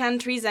so many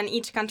countries, and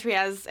each country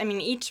has,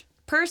 each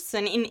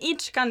person in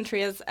each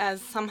country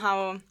has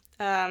somehow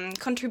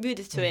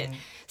contributed to it.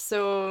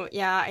 So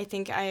yeah, I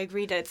think I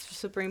agree that it's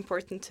super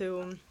important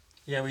to...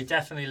 Yeah, we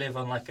definitely live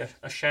on like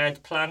a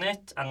shared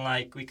planet, and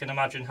like we can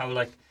imagine how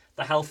like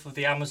the health of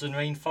the Amazon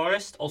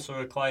rainforest also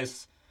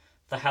requires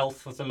the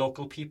health of the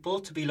local people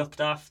to be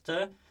looked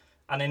after,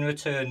 and in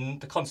return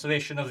the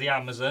conservation of the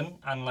Amazon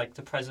and like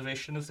the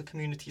preservation of the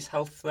community's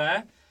health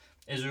there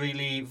is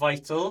really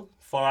vital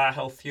for our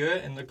health here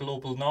in the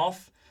global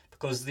north,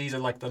 because these are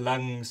like the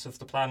lungs of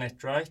the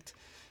planet, right?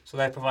 So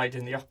they're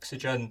providing the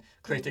oxygen,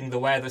 creating the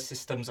weather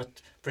systems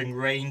that bring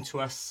rain to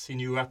us in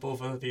Europe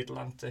over the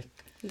Atlantic.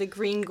 The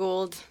green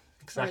gold.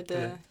 Exactly.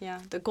 Or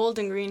the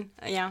golden green.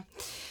 Yeah,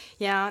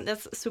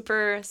 that's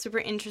super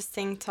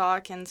interesting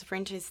talk and super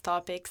interesting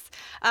topics.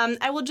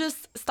 I will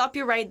just stop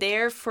you right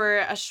there for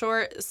a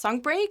short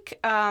song break.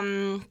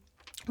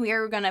 We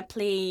are gonna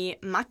play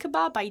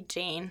Makaba by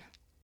Jane.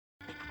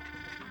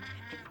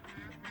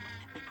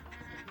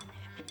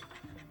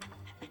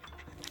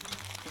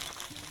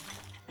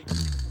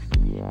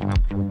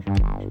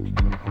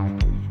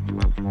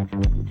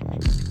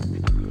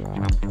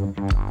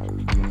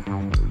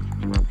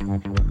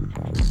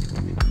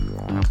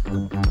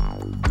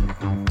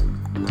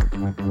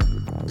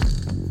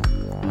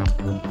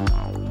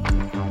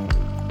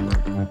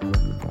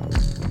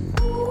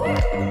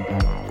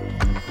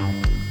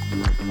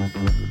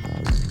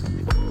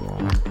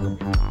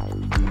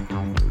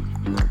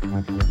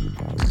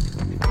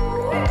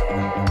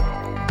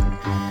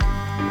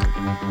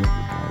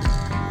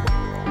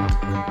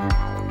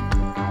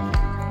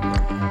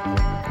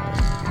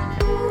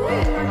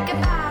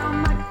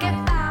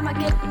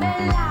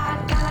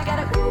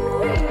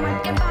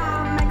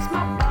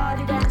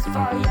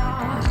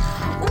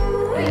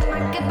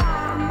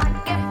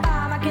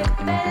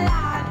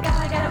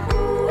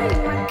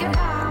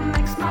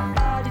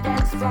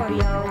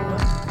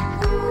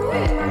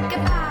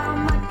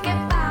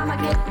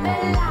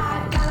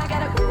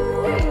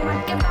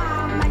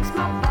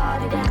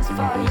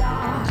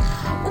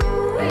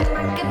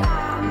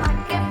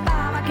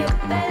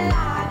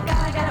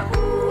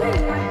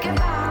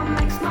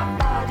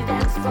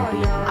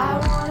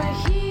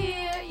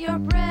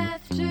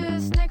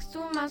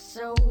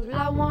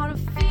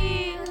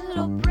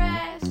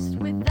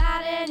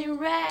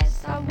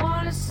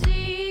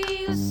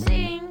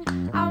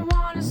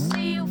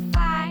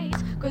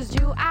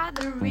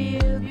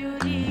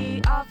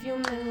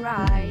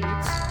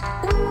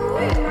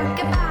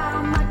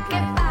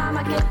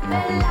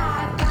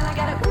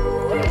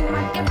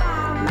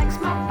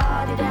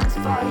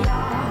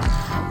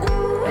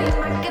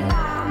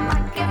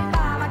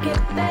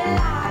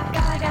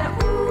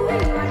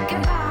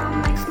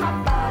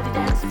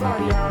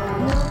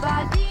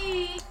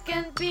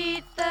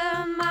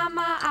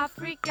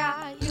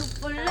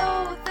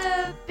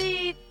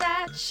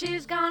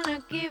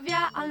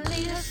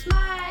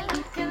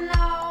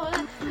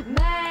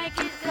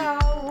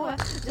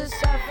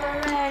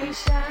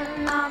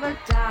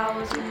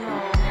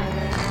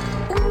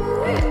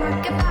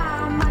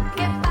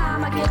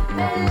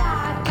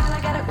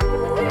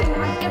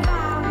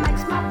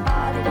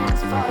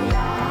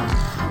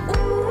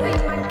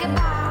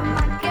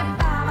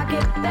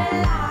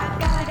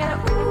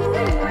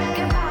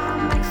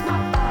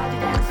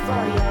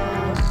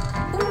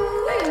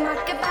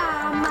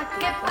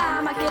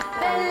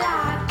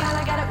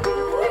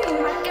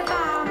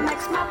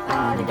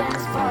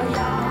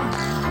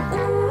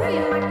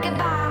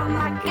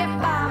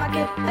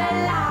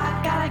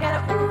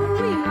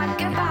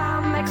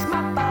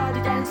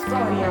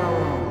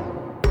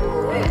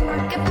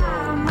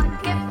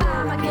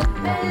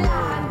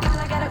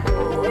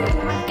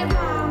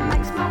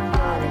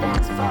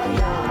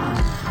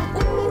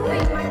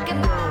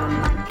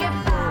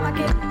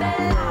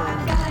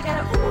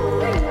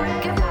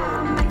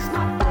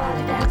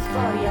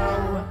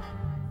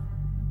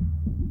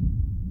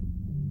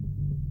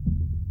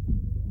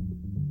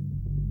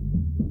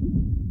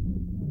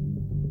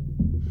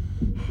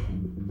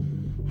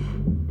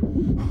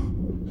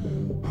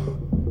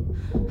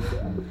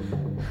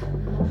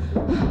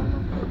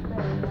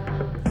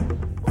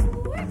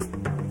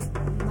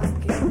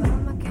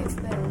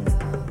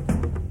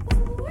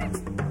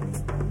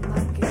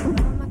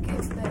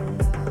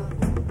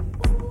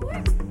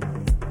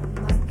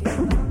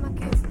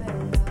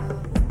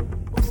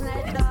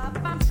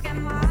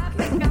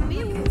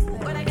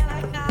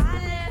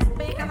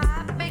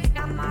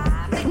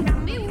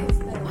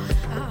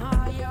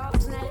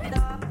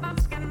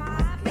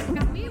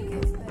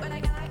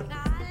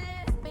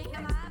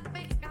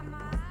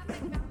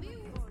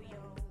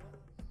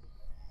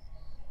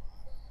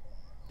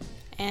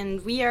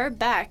 And we are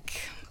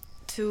back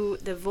to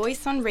The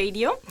Voice on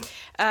Radio.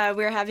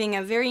 we're having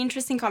a very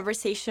interesting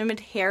conversation with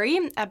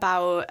Harry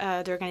about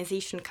the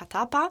organization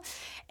CATAPA.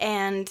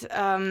 And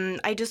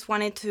I just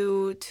wanted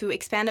to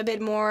expand a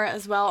bit more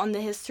as well on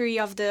the history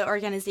of the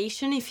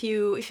organization, if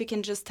you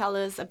can just tell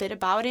us a bit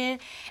about it.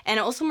 And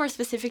also more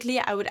specifically,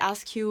 I would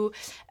ask you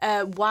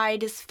why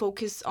this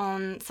focus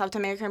on South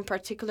America in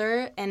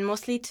particular, and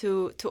mostly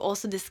to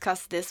also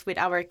discuss this with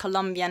our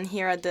Colombian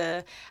here at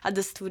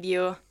the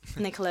studio,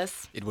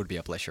 Nicolas. It would be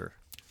a pleasure.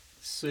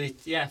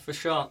 Sweet, yeah, for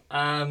sure.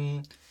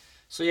 The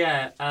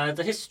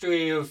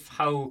history of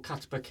how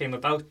CATAPA came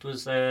about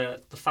was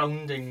the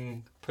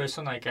founding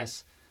person, I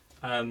guess,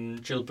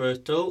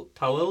 Gilberto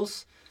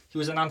Powells. He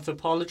was an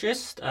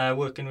anthropologist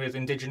working with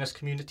indigenous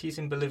communities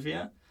in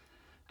Bolivia.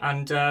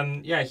 And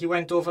he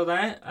went over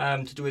there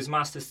to do his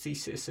master's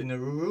thesis in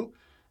Oruro,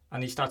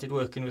 and he started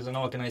working with an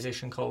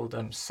organization called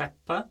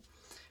SEPA.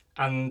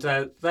 And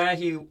there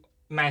he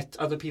met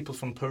other people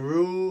from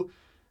Peru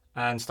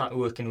and started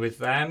working with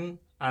them.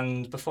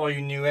 And before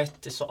you knew it,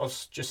 it sort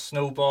of just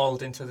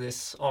snowballed into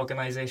this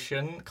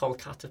organisation called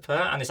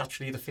CATAPA, and it's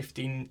actually the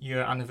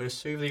 15-year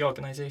anniversary of the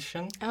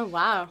organisation. Oh,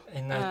 wow.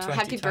 In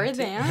happy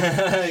birthday,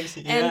 huh?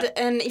 Yeah.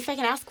 And if I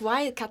can ask,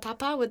 why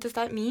CATAPA? What does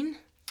that mean?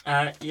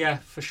 Yeah,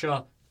 for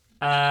sure.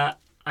 I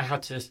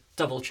had to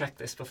double-check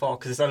this before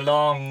because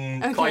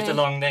it's quite a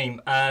long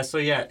name.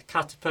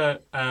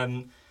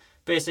 CATAPA,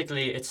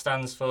 basically it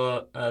stands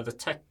for the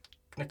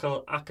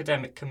Technical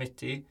Academic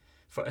Committee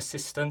for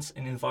Assistance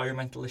in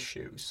Environmental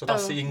Issues. So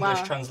that's the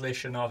English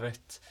translation of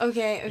it.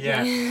 Okay.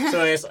 Yeah.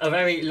 So it's a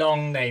very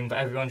long name, but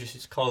everyone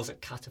just calls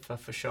it CATAPA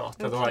for short.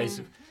 Okay.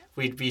 Otherwise,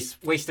 we'd be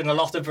wasting a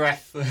lot of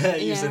breath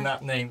using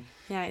that name.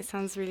 Yeah, it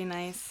sounds really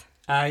nice.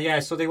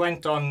 So they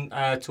went on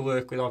to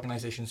work with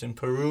organizations in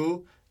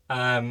Peru,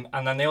 and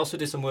then they also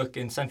did some work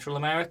in Central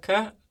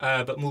America,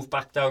 but moved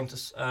back down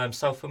to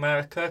South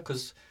America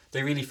because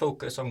they really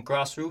focus on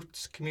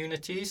grassroots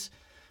communities.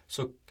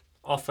 So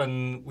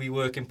often we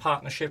work in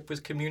partnership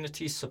with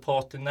communities,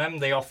 supporting them.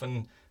 They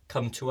often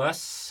come to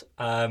us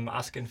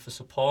asking for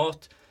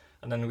support,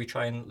 and then we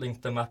try and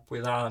link them up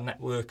with our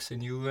networks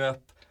in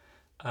Europe,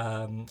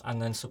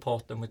 and then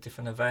support them with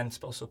different events,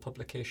 but also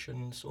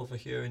publications over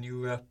here in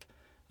Europe.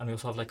 And we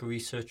also have like a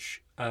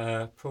research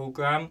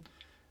program.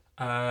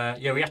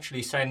 We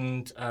actually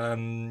send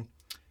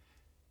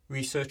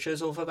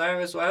researchers over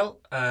there as well.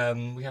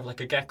 We have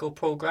like a GECKO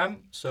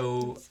program,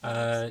 so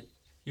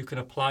you can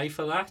apply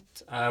for that.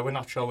 We're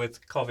not sure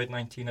with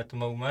COVID-19 at the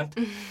moment,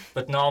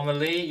 but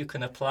normally you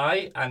can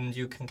apply and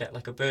you can get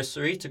like a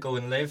bursary to go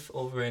and live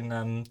over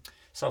in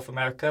South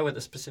America with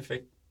a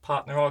specific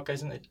partner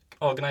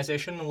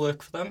organization and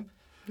work for them.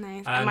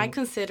 Nice. I might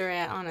consider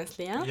it,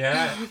 honestly. Yeah.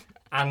 Yeah.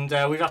 And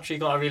we've actually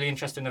got a really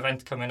interesting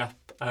event coming up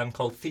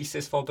called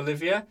Thesis for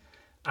Bolivia.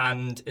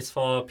 And it's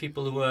for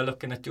people who are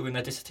looking at doing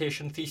their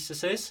dissertation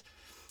theses.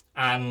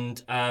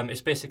 And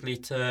it's basically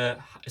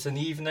it's an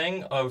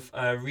evening of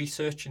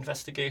research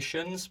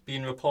investigations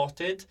being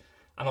reported,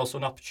 and also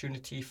an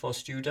opportunity for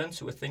students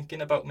who are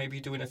thinking about maybe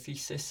doing a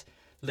thesis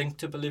linked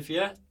to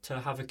Bolivia to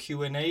have a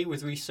Q&A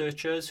with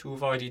researchers who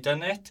have already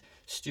done it,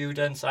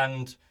 students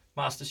and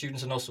master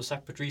students and also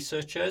separate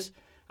researchers,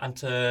 and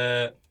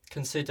to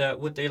consider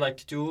would they like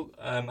to do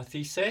a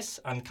thesis,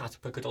 and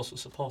CATAPA could also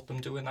support them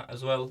doing that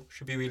as well.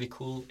 Should be really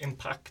cool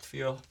impact for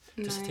your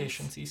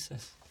dissertation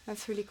thesis.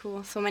 That's really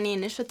cool. So many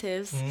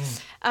initiatives.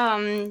 So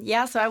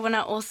I want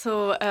to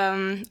also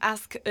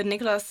ask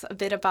Nicolas a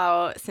bit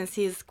about, since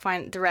he's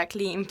quite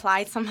directly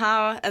implied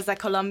somehow as a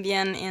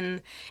Colombian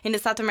in the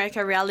South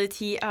America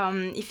reality,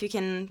 if you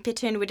can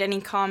pitch in with any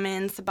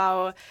comments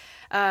about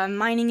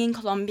mining in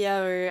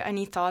Colombia or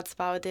any thoughts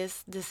about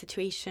this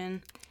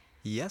situation.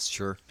 Yes,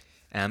 sure.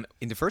 In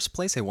the first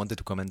place, I wanted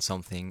to comment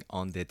something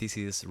on the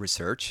thesis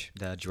research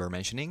that you are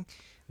mentioning,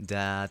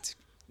 that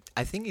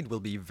I think it will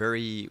be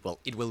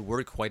it will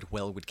work quite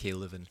well with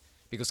K11,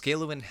 because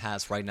K11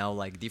 has right now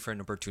like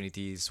different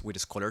opportunities with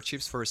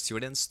scholarships for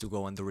students to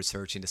go and do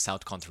research in the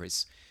South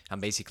countries. And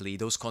basically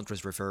those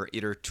countries refer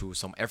either to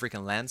some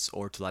African lands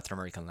or to Latin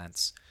American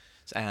lands.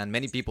 And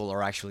many people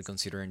are actually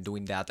considering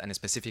doing that, and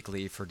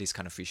specifically for these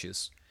kind of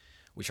issues,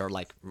 which are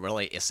like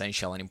really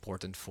essential and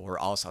important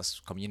for us as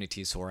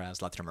communities or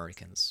as Latin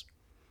Americans.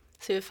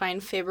 So you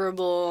find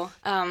favorable,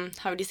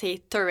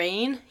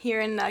 terrain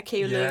here in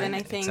K11, I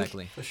think.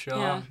 Exactly. For sure.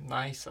 Yeah.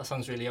 Nice. That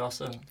sounds really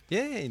awesome.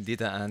 Yeah,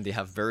 indeed. And they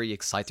have very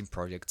exciting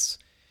projects.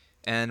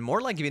 And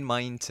more like even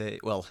mine,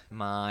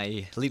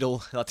 my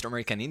little Latin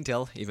American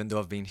intel, even though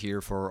I've been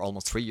here for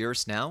almost 3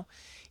 years now,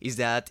 is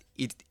that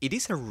it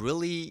is a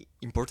really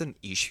important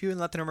issue in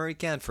Latin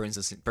America. And for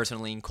instance,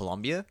 personally in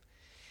Colombia,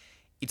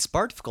 it's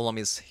part of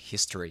Colombia's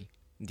history.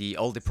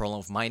 All the problem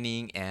of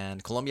mining,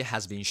 and Colombia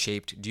has been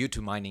shaped due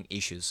to mining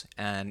issues,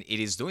 and it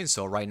is doing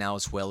so right now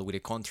as well with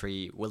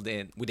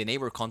the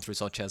neighbor countries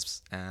such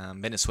as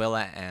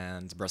Venezuela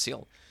and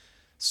Brazil.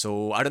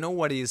 So I don't know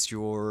what is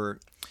your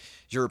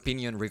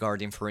opinion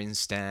regarding, for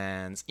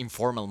instance,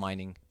 informal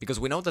mining, because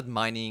we know that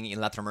mining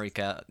in Latin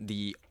America,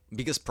 the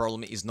biggest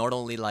problem is not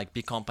only like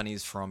big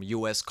companies from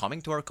US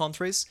coming to our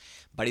countries,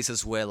 but it's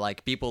as well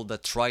like people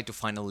that try to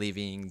find a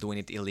living doing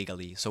it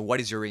illegally. So what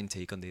is your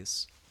intake on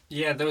this?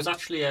 Yeah, there was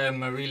actually a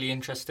really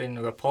interesting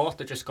report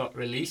that just got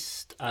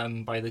released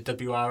by the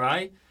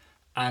WRI,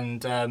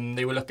 and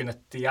they were looking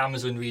at the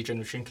Amazon region,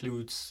 which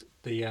includes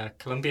the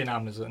Colombian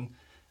Amazon,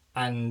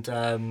 and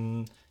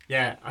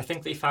I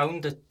think they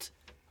found that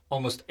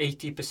almost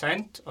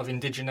 80% of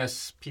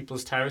indigenous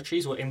people's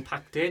territories were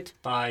impacted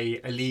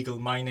by illegal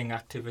mining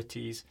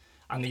activities,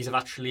 and these have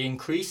actually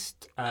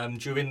increased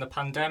during the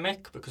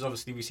pandemic because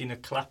obviously we've seen a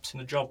collapse in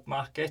the job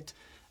market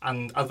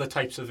and other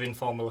types of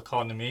informal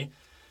economy.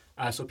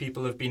 So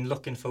people have been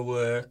looking for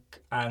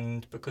work,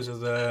 and because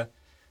of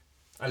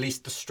at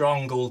least the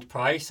strong gold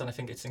price, and I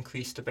think it's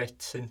increased a bit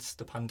since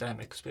the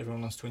pandemic because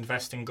everyone wants to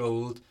invest in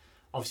gold.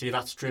 Obviously,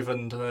 that's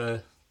driven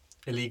the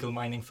illegal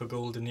mining for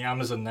gold in the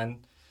Amazon then.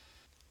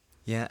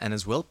 Yeah, and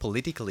as well,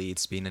 politically,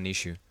 it's been an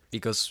issue.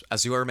 Because,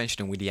 as you were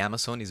mentioning with the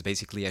Amazon, it's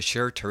basically a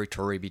shared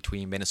territory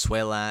between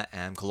Venezuela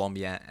and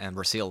Colombia and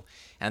Brazil.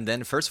 And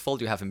then, first of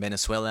all, you have in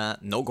Venezuela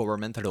no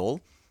government at all.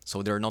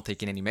 So they're not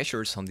taking any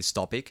measures on this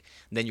topic.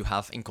 Then you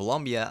have in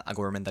Colombia a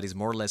government that is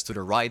more or less to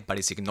the right, but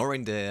is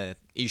ignoring the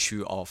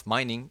issue of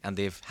mining, and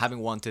they haven't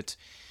wanted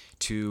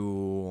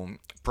to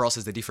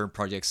process the different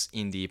projects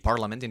in the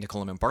parliament, in the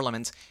Colombian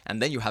parliament.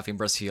 And then you have in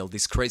Brazil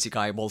this crazy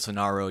guy,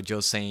 Bolsonaro,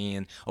 just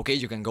saying, okay,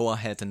 you can go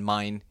ahead and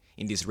mine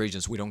in these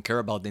regions. We don't care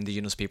about the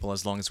indigenous people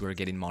as long as we're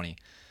getting money.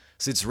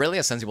 So it's really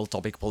a sensible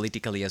topic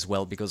politically as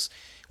well, because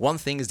one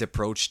thing is the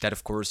approach that,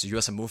 of course, you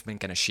as a movement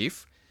can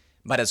achieve.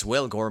 But as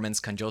well, governments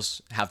can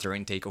just have their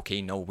intake,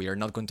 okay, no, we are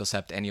not going to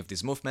accept any of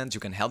these movements. You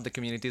can help the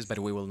communities, but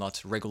we will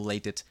not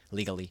regulate it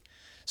legally.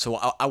 So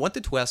I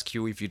wanted to ask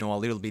you if you know a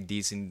little bit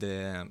this in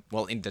the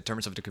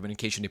terms of the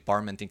communication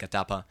department in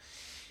CATAPA.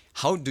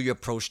 How do you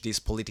approach these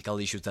political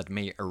issues that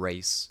may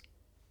arise?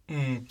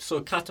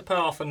 So CATAPA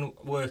often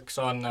works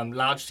on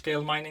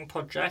large-scale mining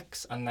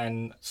projects and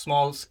then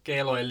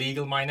small-scale or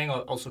illegal mining,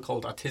 also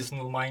called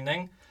artisanal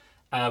mining.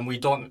 We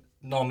don't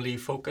normally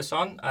focus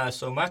on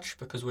so much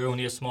because we're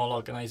only a small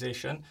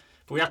organisation.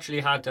 But we actually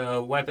had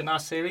a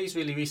webinar series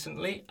really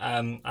recently,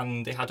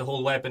 and they had a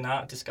whole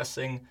webinar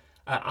discussing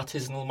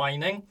artisanal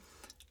mining.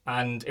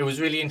 And it was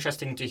really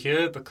interesting to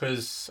hear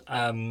because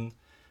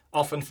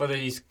often for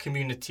these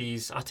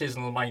communities,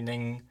 artisanal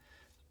mining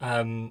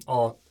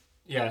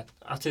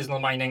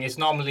is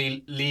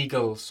normally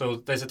legal. So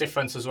there's a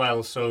difference as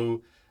well.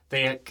 So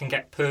they can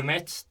get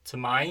permits to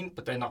mine,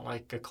 but they're not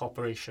like a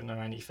corporation or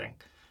anything.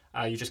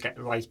 You just get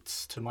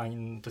rights to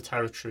mine the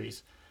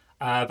territories.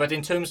 But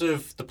in terms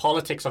of the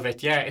politics of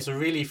it, it's a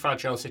really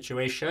fragile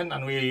situation.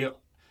 And we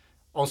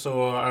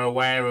also are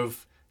aware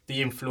of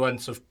the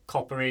influence of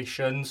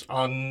corporations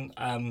on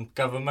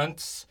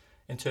governments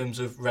in terms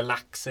of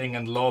relaxing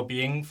and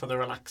lobbying for the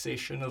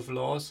relaxation of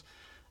laws.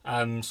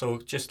 So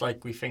just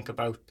like we think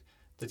about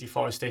the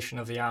deforestation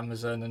of the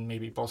Amazon and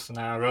maybe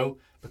Bolsonaro,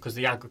 because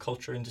the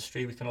agriculture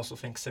industry, we can also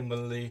think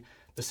similarly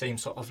the same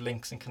sort of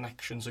links and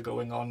connections are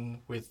going on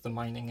with the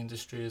mining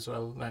industry as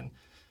well then,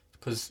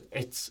 because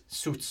it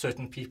suits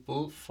certain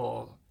people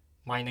for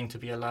mining to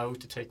be allowed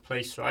to take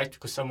place, right?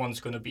 Because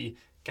someone's going to be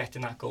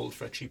getting that gold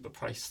for a cheaper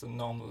price than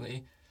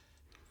normally.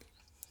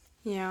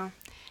 Yeah,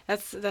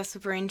 that's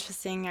super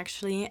interesting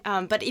actually.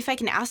 But if I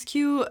can ask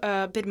you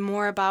a bit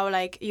more about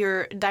like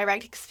your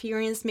direct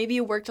experience, maybe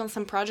you worked on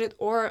some project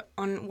or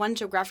on one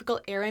geographical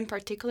area in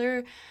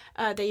particular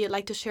that you'd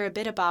like to share a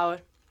bit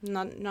about.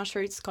 Not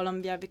sure it's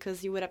Colombia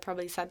because you would have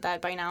probably said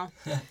that by now.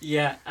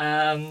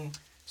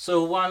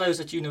 So while I was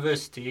at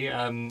university,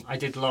 I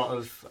did a lot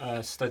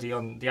of study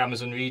on the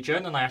Amazon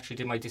region, and I actually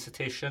did my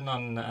dissertation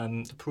on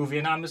the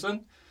Peruvian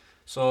Amazon.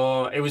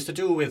 So it was to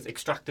do with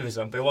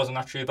extractivism, but it wasn't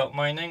actually about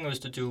mining. It was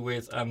to do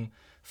with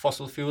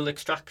fossil fuel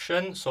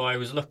extraction. So I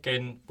was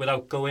looking,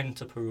 without going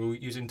to Peru,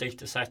 using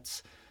data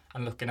sets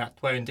and looking at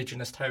where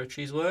indigenous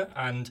territories were,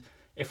 and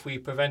if we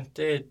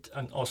prevented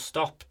or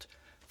stopped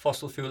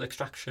fossil fuel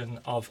extraction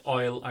of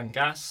oil and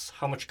gas,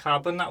 how much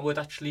carbon that would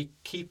actually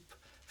keep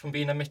from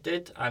being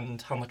emitted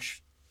and how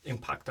much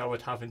impact that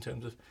would have in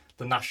terms of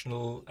the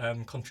national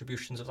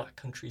contributions of that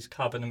country's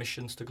carbon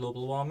emissions to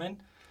global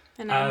warming.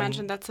 And I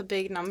imagine that's a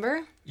big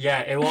number.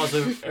 Yeah, it was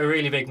a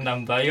really big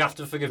number. You have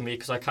to forgive me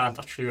because I can't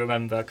actually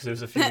remember because it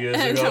was a few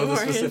years ago, the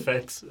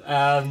specifics.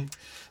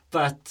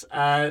 But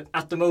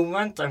at the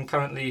moment, I'm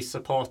currently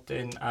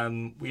supporting,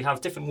 we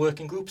have different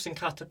working groups in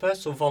CATAPA,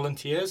 so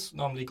volunteers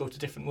normally go to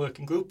different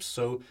working groups,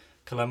 so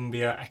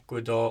Colombia,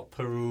 Ecuador,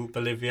 Peru,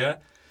 Bolivia.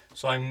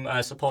 So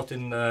I'm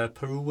supporting the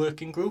Peru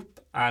working group,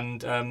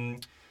 and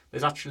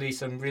there's actually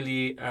some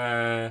really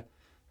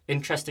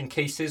interesting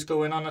cases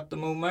going on at the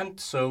moment.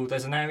 So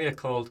there's an area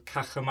called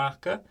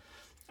Cajamarca,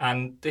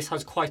 and this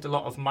has quite a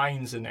lot of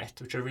mines in it,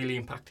 which are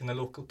really impacting the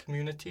local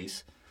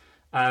communities.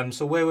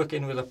 So we're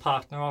working with a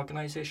partner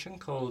organisation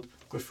called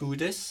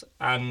Grafudis,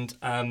 and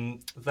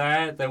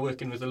they're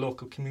working with the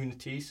local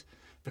communities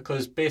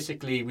because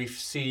basically we've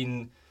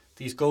seen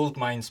these gold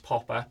mines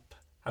pop up,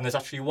 and there's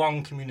actually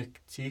one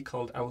community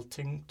called El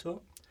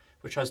Tinto,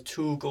 which has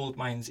 2 gold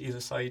mines either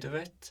side of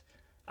it,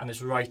 and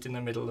it's right in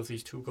the middle of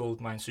these 2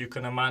 gold mines. So you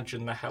can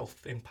imagine the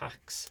health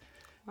impacts,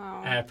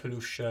 air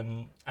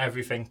pollution,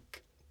 everything.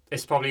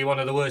 It's probably one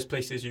of the worst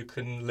places you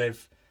can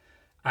live,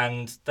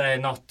 and they're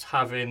not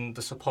having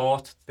the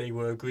support they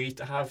were agreed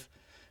to have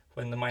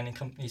when the mining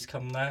companies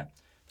come there.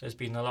 There's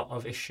been a lot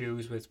of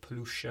issues with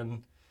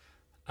pollution.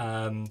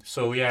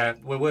 So yeah,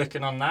 we're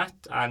working on that,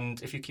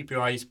 and if you keep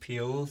your eyes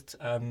peeled,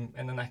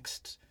 in the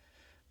next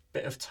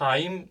bit of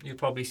time, you'll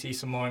probably see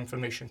some more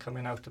information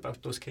coming out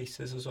about those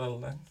cases as well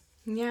then.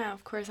 Yeah,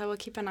 of course, I will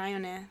keep an eye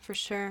on it for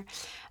sure.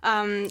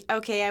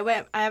 Okay,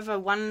 I have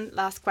one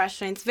last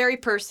question. It's very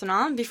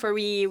personal before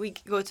we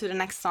go to the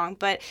next song,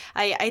 but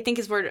I think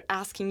it's worth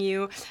asking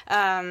you.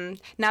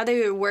 Now that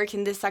you work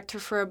in this sector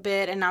for a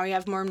bit and now you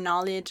have more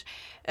knowledge,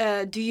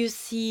 do you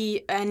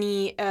see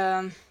any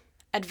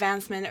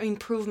advancement or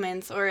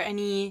improvements or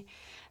any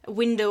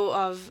window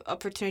of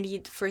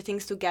opportunity for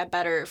things to get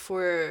better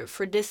for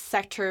this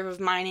sector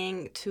of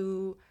mining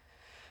to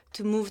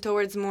move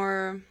towards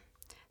more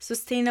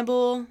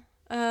sustainable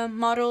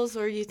models,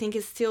 or you think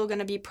it's still going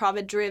to be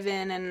profit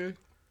driven and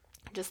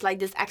just like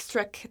this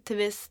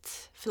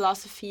extractivist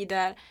philosophy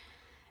that,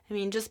 I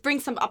mean, just bring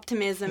some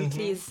optimism,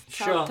 please.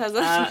 Sure.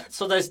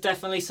 So there's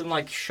definitely some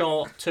like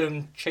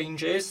short-term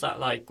changes that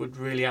like would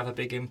really have a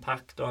big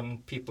impact on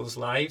people's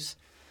lives.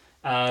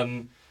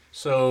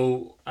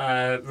 So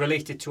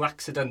related to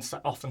accidents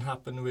that often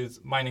happen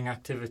with mining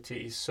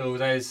activities. So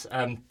there's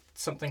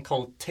something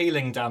called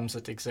tailing dams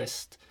that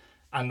exist.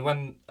 And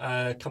when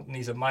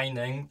companies are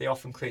mining, they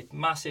often create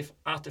massive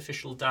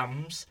artificial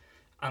dams,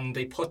 and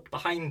they put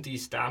behind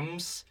these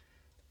dams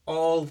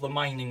all the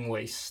mining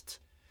waste.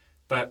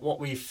 But what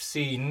we've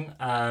seen,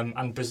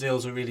 and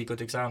Brazil's a really good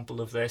example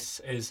of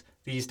this, is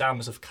these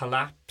dams have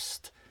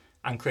collapsed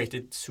and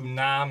created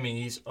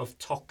tsunamis of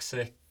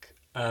toxic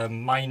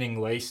mining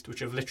waste, which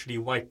have literally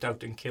wiped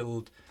out and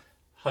killed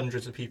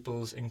hundreds of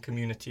people in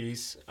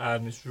communities.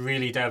 It's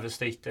really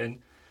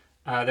devastating.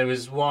 There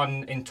was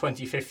one in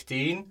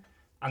 2015,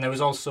 and there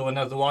was also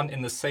another one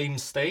in the same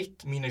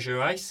state, Minas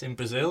Gerais in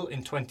Brazil,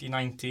 in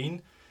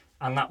 2019,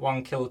 and that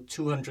one killed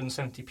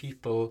 270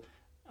 people,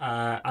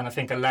 and I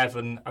think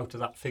 11 out of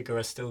that figure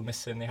are still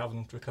missing. They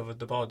haven't recovered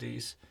the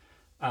bodies.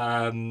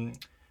 And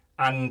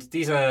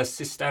these are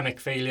systemic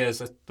failures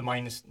that the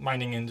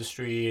mining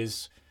industry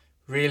is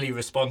really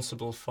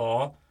responsible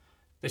for.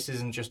 This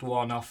isn't just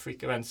one-off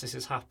freak events. This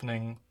is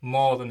happening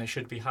more than it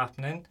should be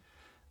happening.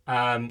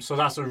 So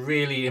that's a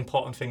really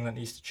important thing that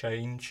needs to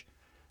change.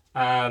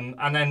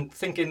 And then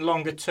thinking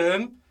longer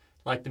term,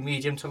 like the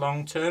medium to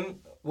long term,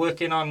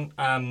 working on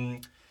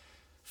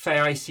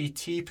fair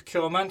ICT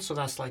procurement. So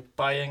that's like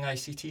buying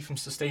ICT from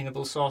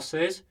sustainable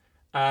sources,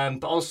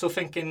 but also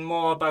thinking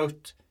more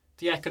about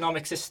the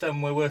economic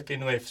system we're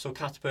working with. So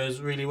CATAPA is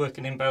really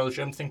working in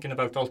Belgium, thinking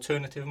about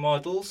alternative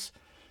models.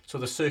 So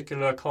the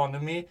circular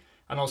economy,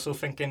 and also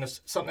thinking of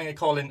something they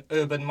call in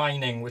urban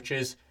mining, which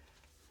is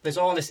there's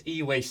all this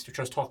e-waste, which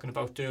I was talking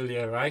about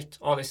earlier, right?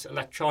 All this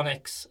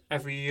electronics.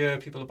 Every year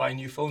people are buying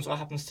new phones. What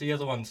happens to the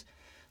other ones?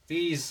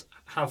 These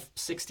have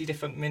 60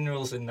 different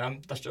minerals in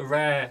them that are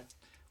rare.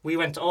 We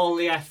went to all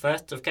the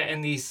effort of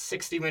getting these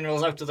 60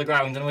 minerals out of the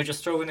ground and we're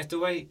just throwing it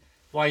away.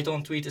 Why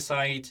don't we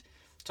decide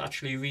to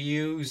actually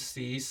reuse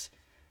these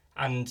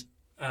and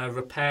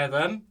repair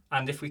them?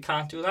 And if we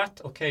can't do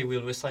that, okay,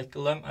 we'll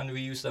recycle them and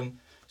reuse them.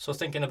 So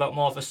thinking about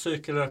more of a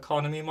circular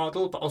economy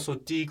model, but also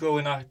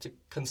degrowing our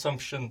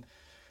consumption,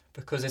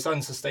 because it's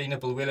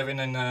unsustainable. We're living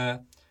in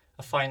a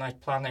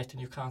finite planet,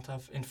 and you can't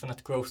have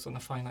infinite growth on a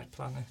finite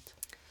planet.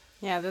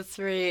 Yeah, that's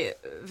very,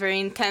 very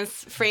intense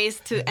phrase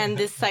to end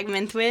this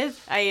segment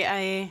with.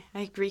 I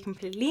agree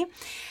completely.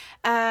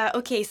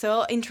 Okay, so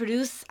I'll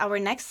introduce our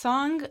next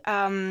song,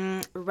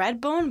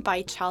 Redbone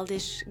by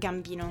Childish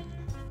Gambino.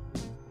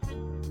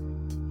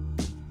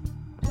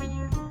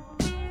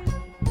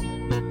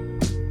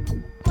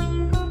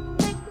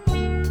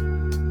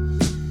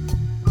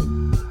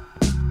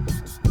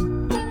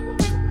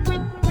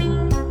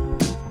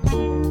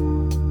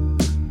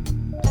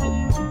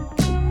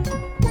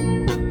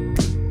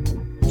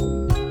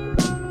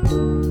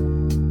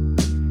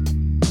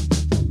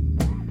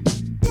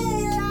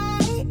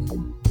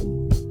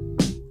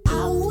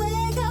 I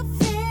wake up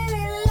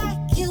feeling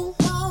like you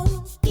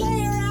won't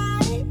play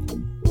right.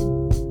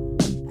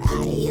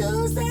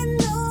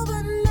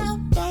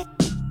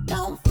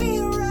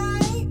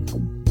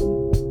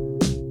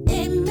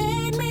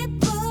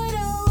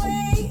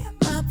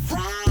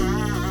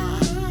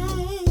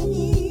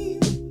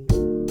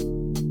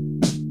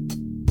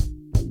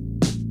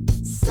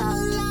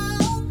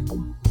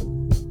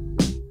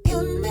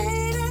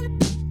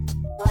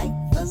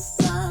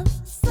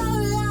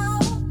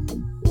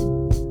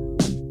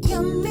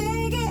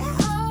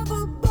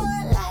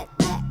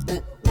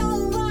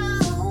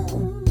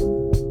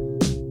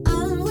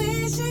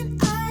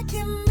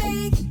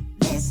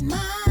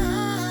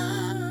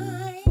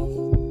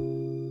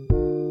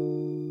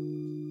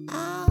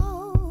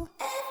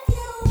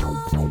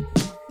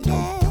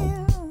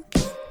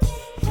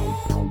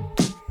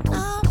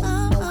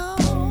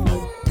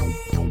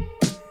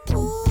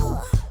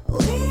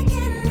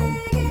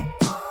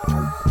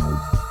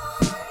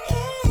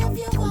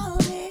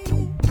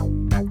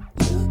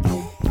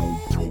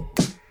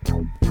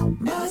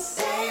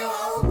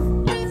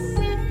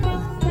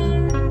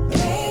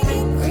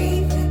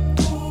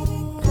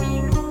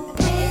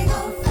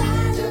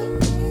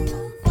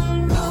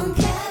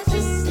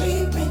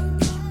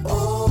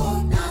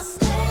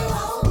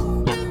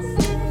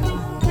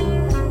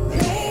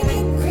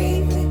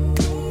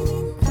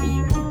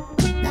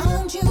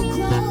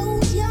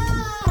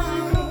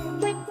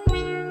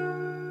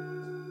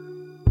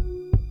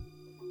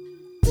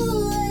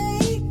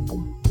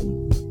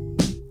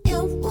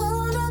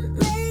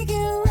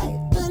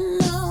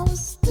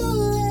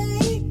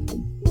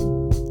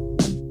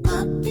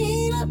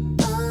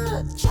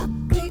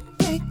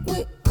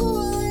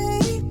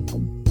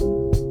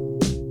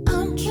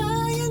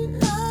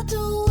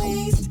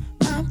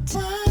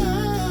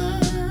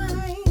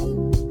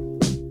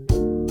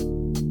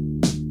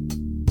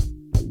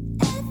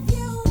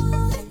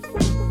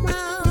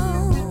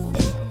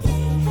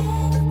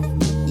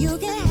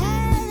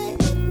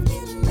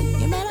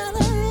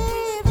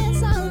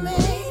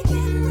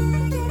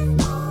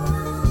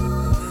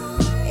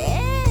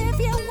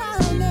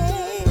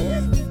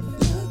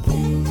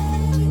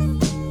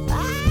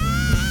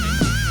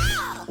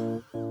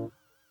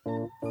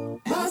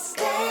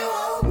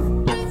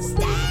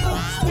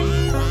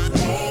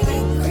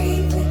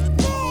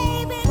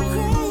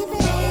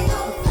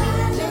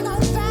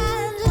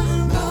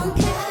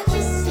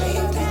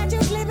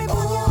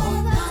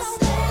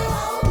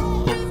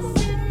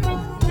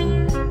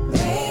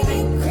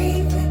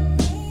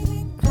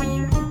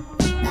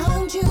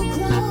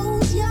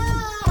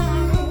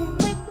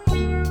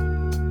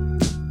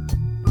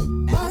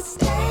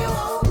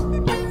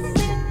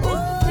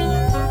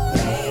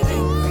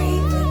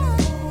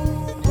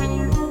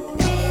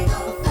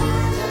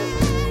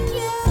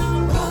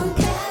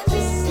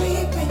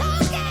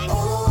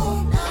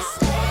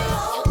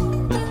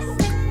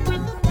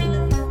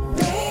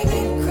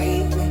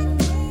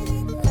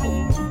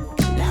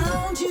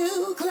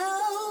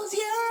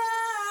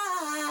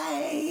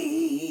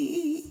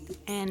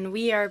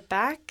 are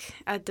back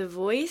at The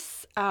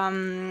Voice.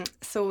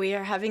 So we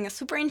are having a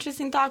super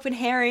interesting talk with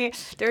Harry.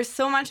 There's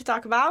so much to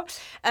talk about,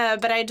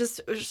 but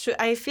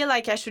I feel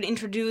like I should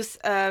introduce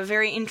a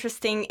very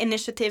interesting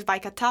initiative by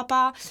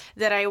CATAPA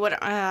that I would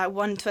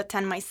want to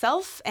attend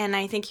myself, and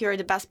I think you're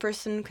the best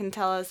person who can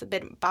tell us a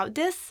bit about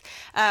this.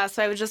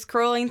 So I was just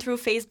scrolling through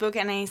Facebook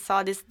and I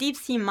saw this deep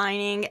sea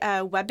mining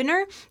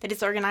webinar that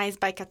is organized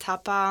by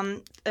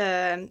CATAPA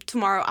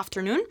tomorrow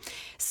afternoon.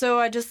 So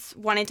I just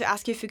wanted to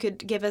ask you if you could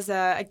give us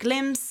a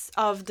glimpse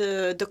of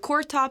the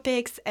core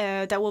topics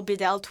that will be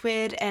dealt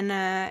with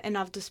and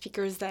of the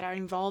speakers that are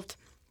involved.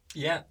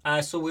 Yeah,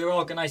 so we're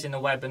organising a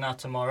webinar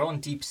tomorrow on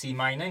deep sea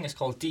mining. It's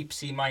called Deep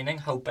Sea Mining,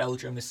 How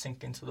Belgium is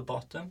Sinking to the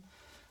Bottom.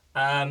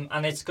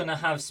 And it's going to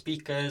have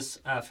speakers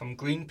from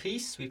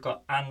Greenpeace. We've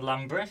got Anne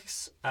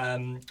Lambrichs.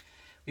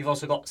 We've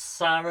also got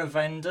Sarah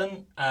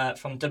Venden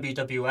from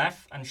WWF,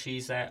 and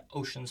she's their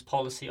Oceans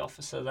Policy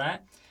Officer there.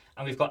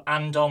 And we've got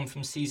Andom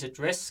from Seas at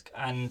Risk,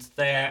 and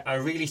they're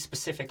a really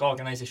specific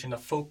organisation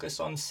that focus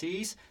on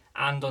seas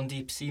and on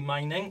deep sea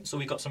mining. So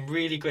we've got some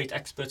really great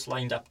experts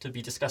lined up to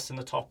be discussing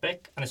the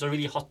topic, and it's a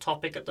really hot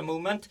topic at the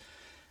moment.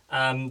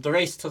 The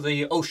race to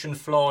the ocean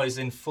floor is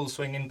in full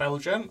swing in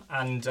Belgium,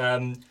 and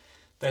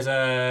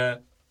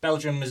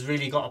Belgium has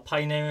really got a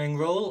pioneering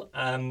role.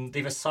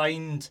 They've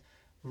assigned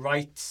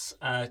rights,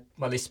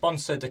 they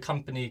sponsored a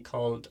company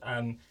called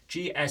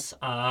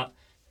GSR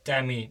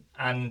DEMI,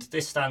 and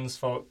this stands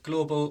for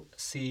Global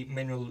Sea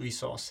Mineral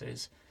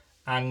Resources.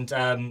 And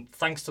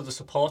thanks to the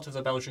support of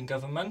the Belgian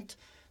government,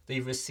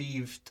 they've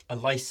received a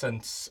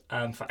license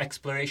for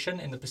exploration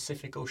in the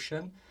Pacific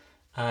Ocean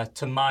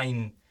to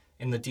mine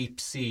in the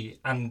deep sea.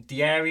 And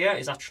the area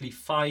is actually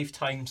 5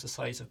 times the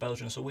size of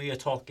Belgium. So we are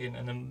talking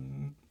on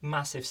a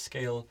massive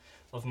scale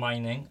of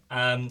mining.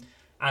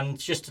 And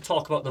just to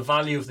talk about the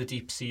value of the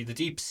deep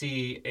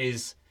sea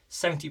is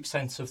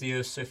 70% of the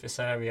Earth's surface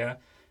area.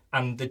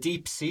 And the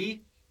deep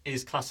sea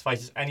is classified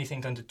as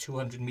anything under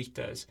 200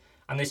 meters.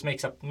 And this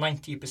makes up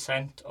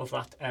 90% of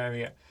that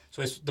area.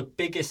 So it's the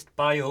biggest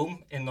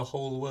biome in the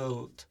whole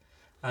world,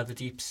 the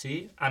deep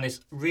sea. And it's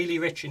really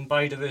rich in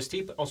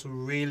biodiversity, but also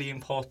really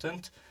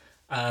important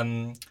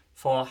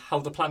for how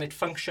the planet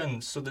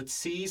functions. So the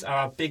seas are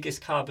our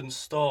biggest carbon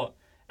store.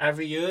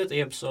 Every year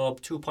they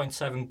absorb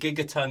 2.7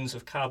 gigatons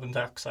of carbon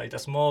dioxide.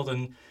 That's more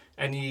than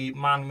any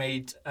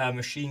man-made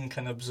machine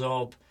can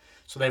absorb.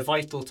 So they're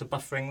vital to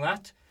buffering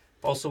that.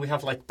 But also we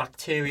have like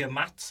bacteria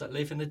mats that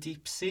live in the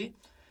deep sea.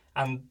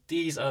 And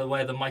these are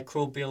where the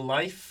microbial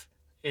life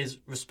is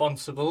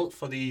responsible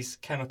for these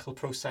chemical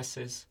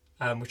processes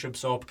which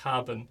absorb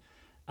carbon.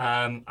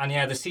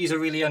 The seas are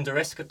really under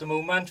risk at the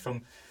moment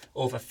from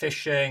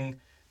overfishing,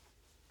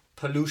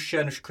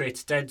 pollution which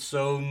creates dead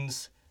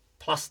zones,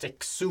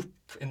 plastic soup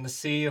in the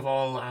sea of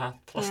all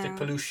plastic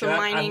pollution. So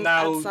mining and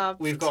now up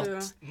we've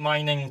got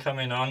mining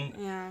coming on,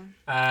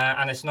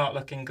 and it's not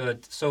looking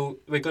good. So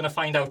we're going to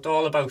find out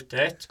all about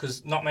it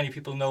because not many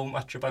people know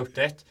much about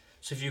it.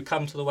 So if you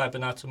come to the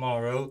webinar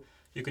tomorrow,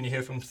 you're going to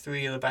hear from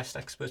 3 of the best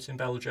experts in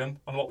Belgium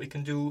on what we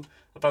can do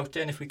about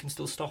it and if we can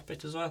still stop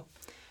it as well.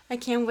 I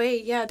can't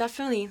wait. Yeah,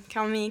 definitely.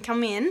 Come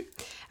in.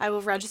 I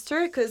will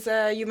register because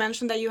you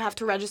mentioned that you have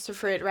to register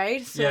for it,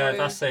 right? So, yeah,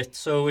 that's it.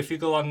 So if you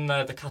go on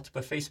the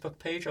CATAPA Facebook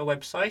page or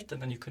website,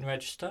 and then you can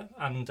register,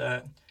 and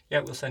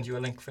we'll send you a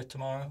link for it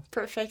tomorrow.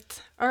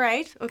 Perfect. All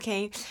right.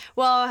 Okay.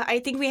 Well, I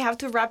think we have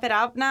to wrap it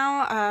up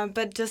now,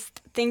 but just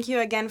thank you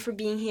again for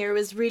being here. It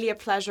was really a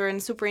pleasure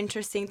and super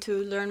interesting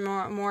to learn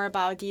more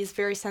about these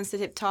very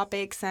sensitive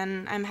topics,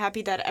 and I'm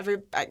happy that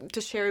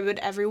to share it with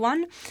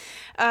everyone.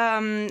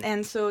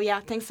 And so,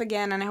 thanks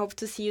again, and I hope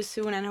to see you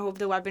soon, and I hope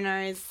the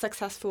webinar is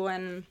successful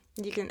and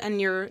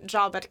your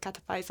job at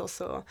CATAPA is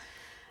also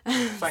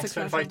Thanks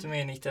for inviting me,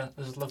 Anita.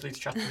 It was lovely to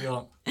chat with you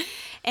all.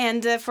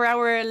 And for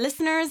our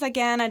listeners,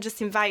 again, I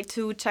just invite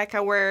to check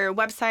our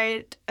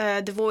website,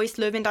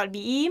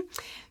 thevoiceleuven.be,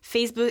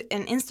 Facebook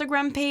and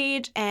Instagram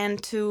page,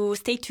 and to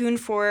stay tuned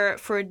for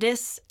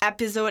this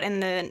episode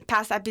and the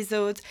past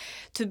episodes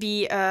to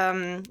be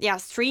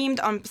streamed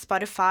on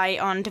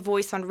Spotify, on The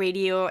Voice on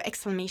Radio, !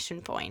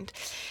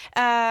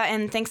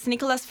 And thanks to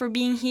Nicolas for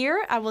being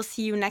here. I will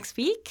see you next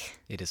week.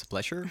 It is a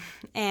pleasure.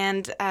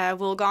 And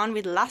we'll go on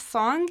with the last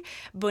song,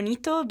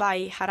 Bonito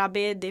by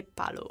Jarabe de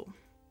Palo.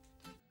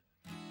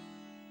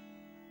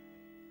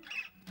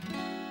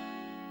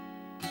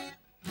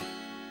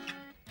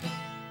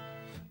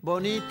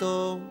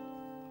 Bonito,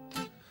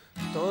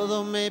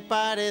 todo me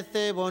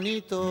parece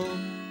bonito.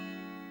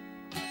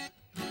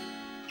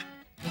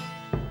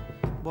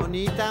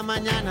 Bonita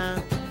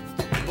mañana,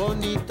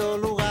 bonito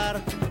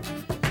lugar,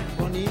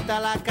 bonita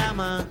la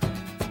cama,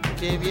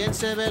 que bien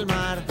se ve el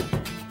mar.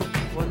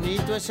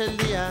 Bonito es el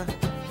día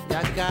que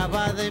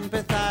acaba de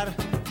empezar,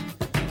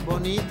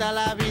 bonita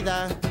la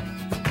vida.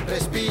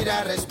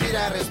 Respira,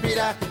 respira,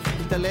 respira.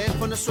 Mi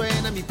teléfono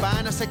suena, mi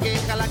pana se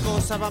queja, la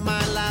cosa va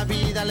mal, la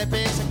vida le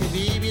pesa, que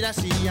vivir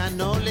así ya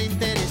no le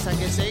interesa,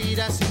 que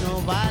seguir así no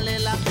vale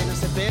la pena,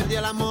 se perdió odia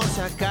el amor,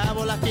 se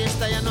acabó la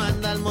fiesta, ya no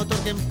anda el motor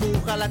que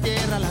empuja la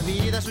tierra. La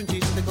vida es un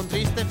chiste con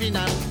triste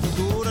final,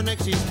 futuro no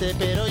existe,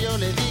 pero yo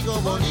le digo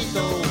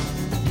bonito.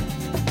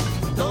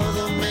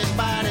 Todo me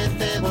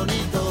parece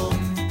bonito.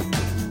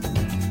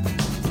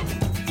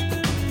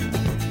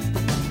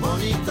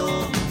 Bonito.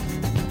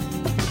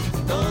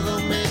 Todo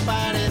me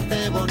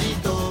parece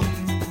bonito.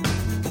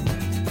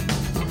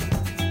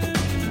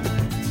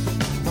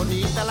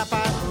 Bonita la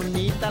paz,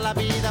 bonita la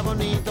vida,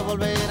 bonito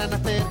volver a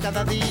nacer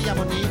cada día.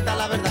 Bonita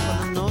la verdad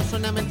cuando no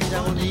suena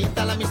mentira.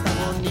 Bonita la amistad,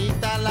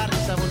 bonita la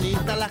risa,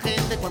 bonita la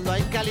gente cuando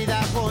hay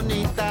calidad.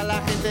 Bonita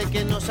la gente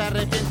que no se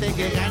arrepiente,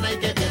 que gana y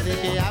que pierde,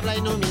 que habla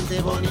y no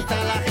miente. Bonita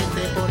la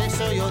gente, por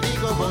eso yo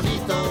digo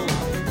bonito.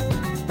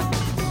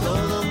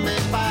 Todo me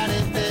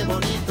parece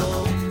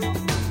bonito.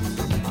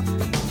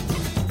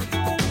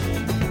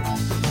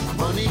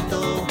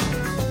 Bonito.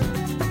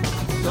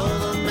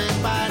 Todo me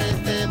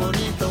parece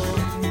bonito.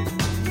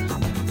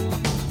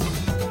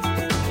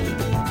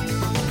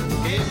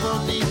 Qué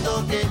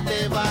bonito que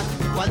te va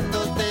cuando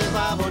te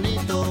va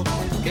bonito.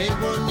 Qué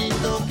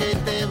bonito que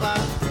te va.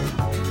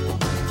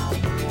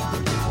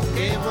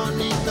 Qué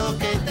bonito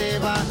que te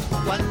va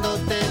cuando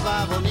te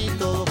va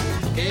bonito.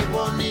 Qué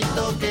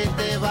bonito que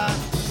te va.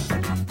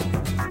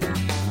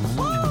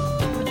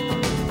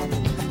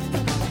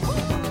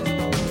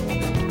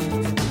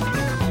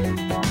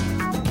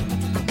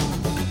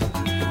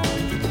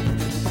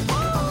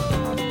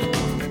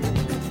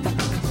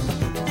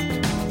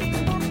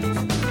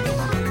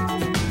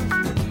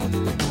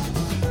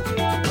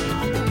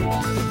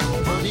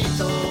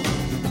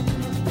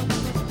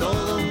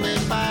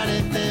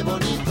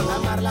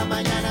 La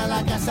mañana,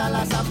 la casa,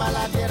 la samba,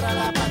 la tierra,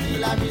 la paz y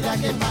la vida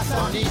que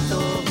pasa. Bonito,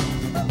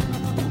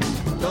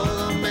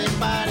 todo me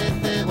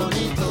parece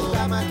bonito. Tu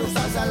cama, tu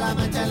salsa, la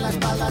mancha en la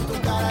espalda, tu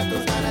cara,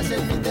 tus ganas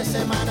el fin de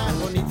semana.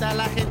 Bonita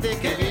la gente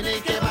que viene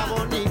y que va,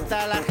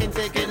 bonita la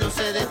gente que no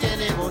se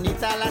detiene.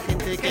 Bonita la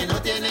gente que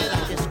no tiene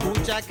edad, que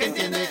escucha, que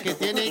entiende, que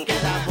tiene y que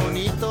da.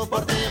 Bonito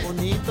porte,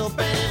 bonito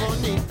pere,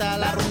 bonita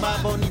la rumba,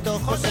 bonito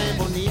José,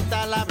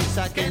 bonita la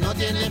brisa que no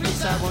tiene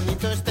prisa.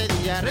 Bonito este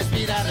día,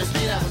 respira,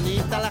 respira.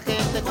 Bonita la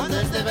gente cuando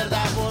es de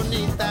verdad,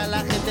 bonita la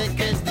gente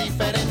que es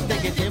diferente,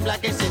 que tiembla,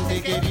 que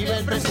siente, que vive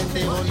el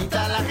presente.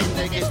 Bonita la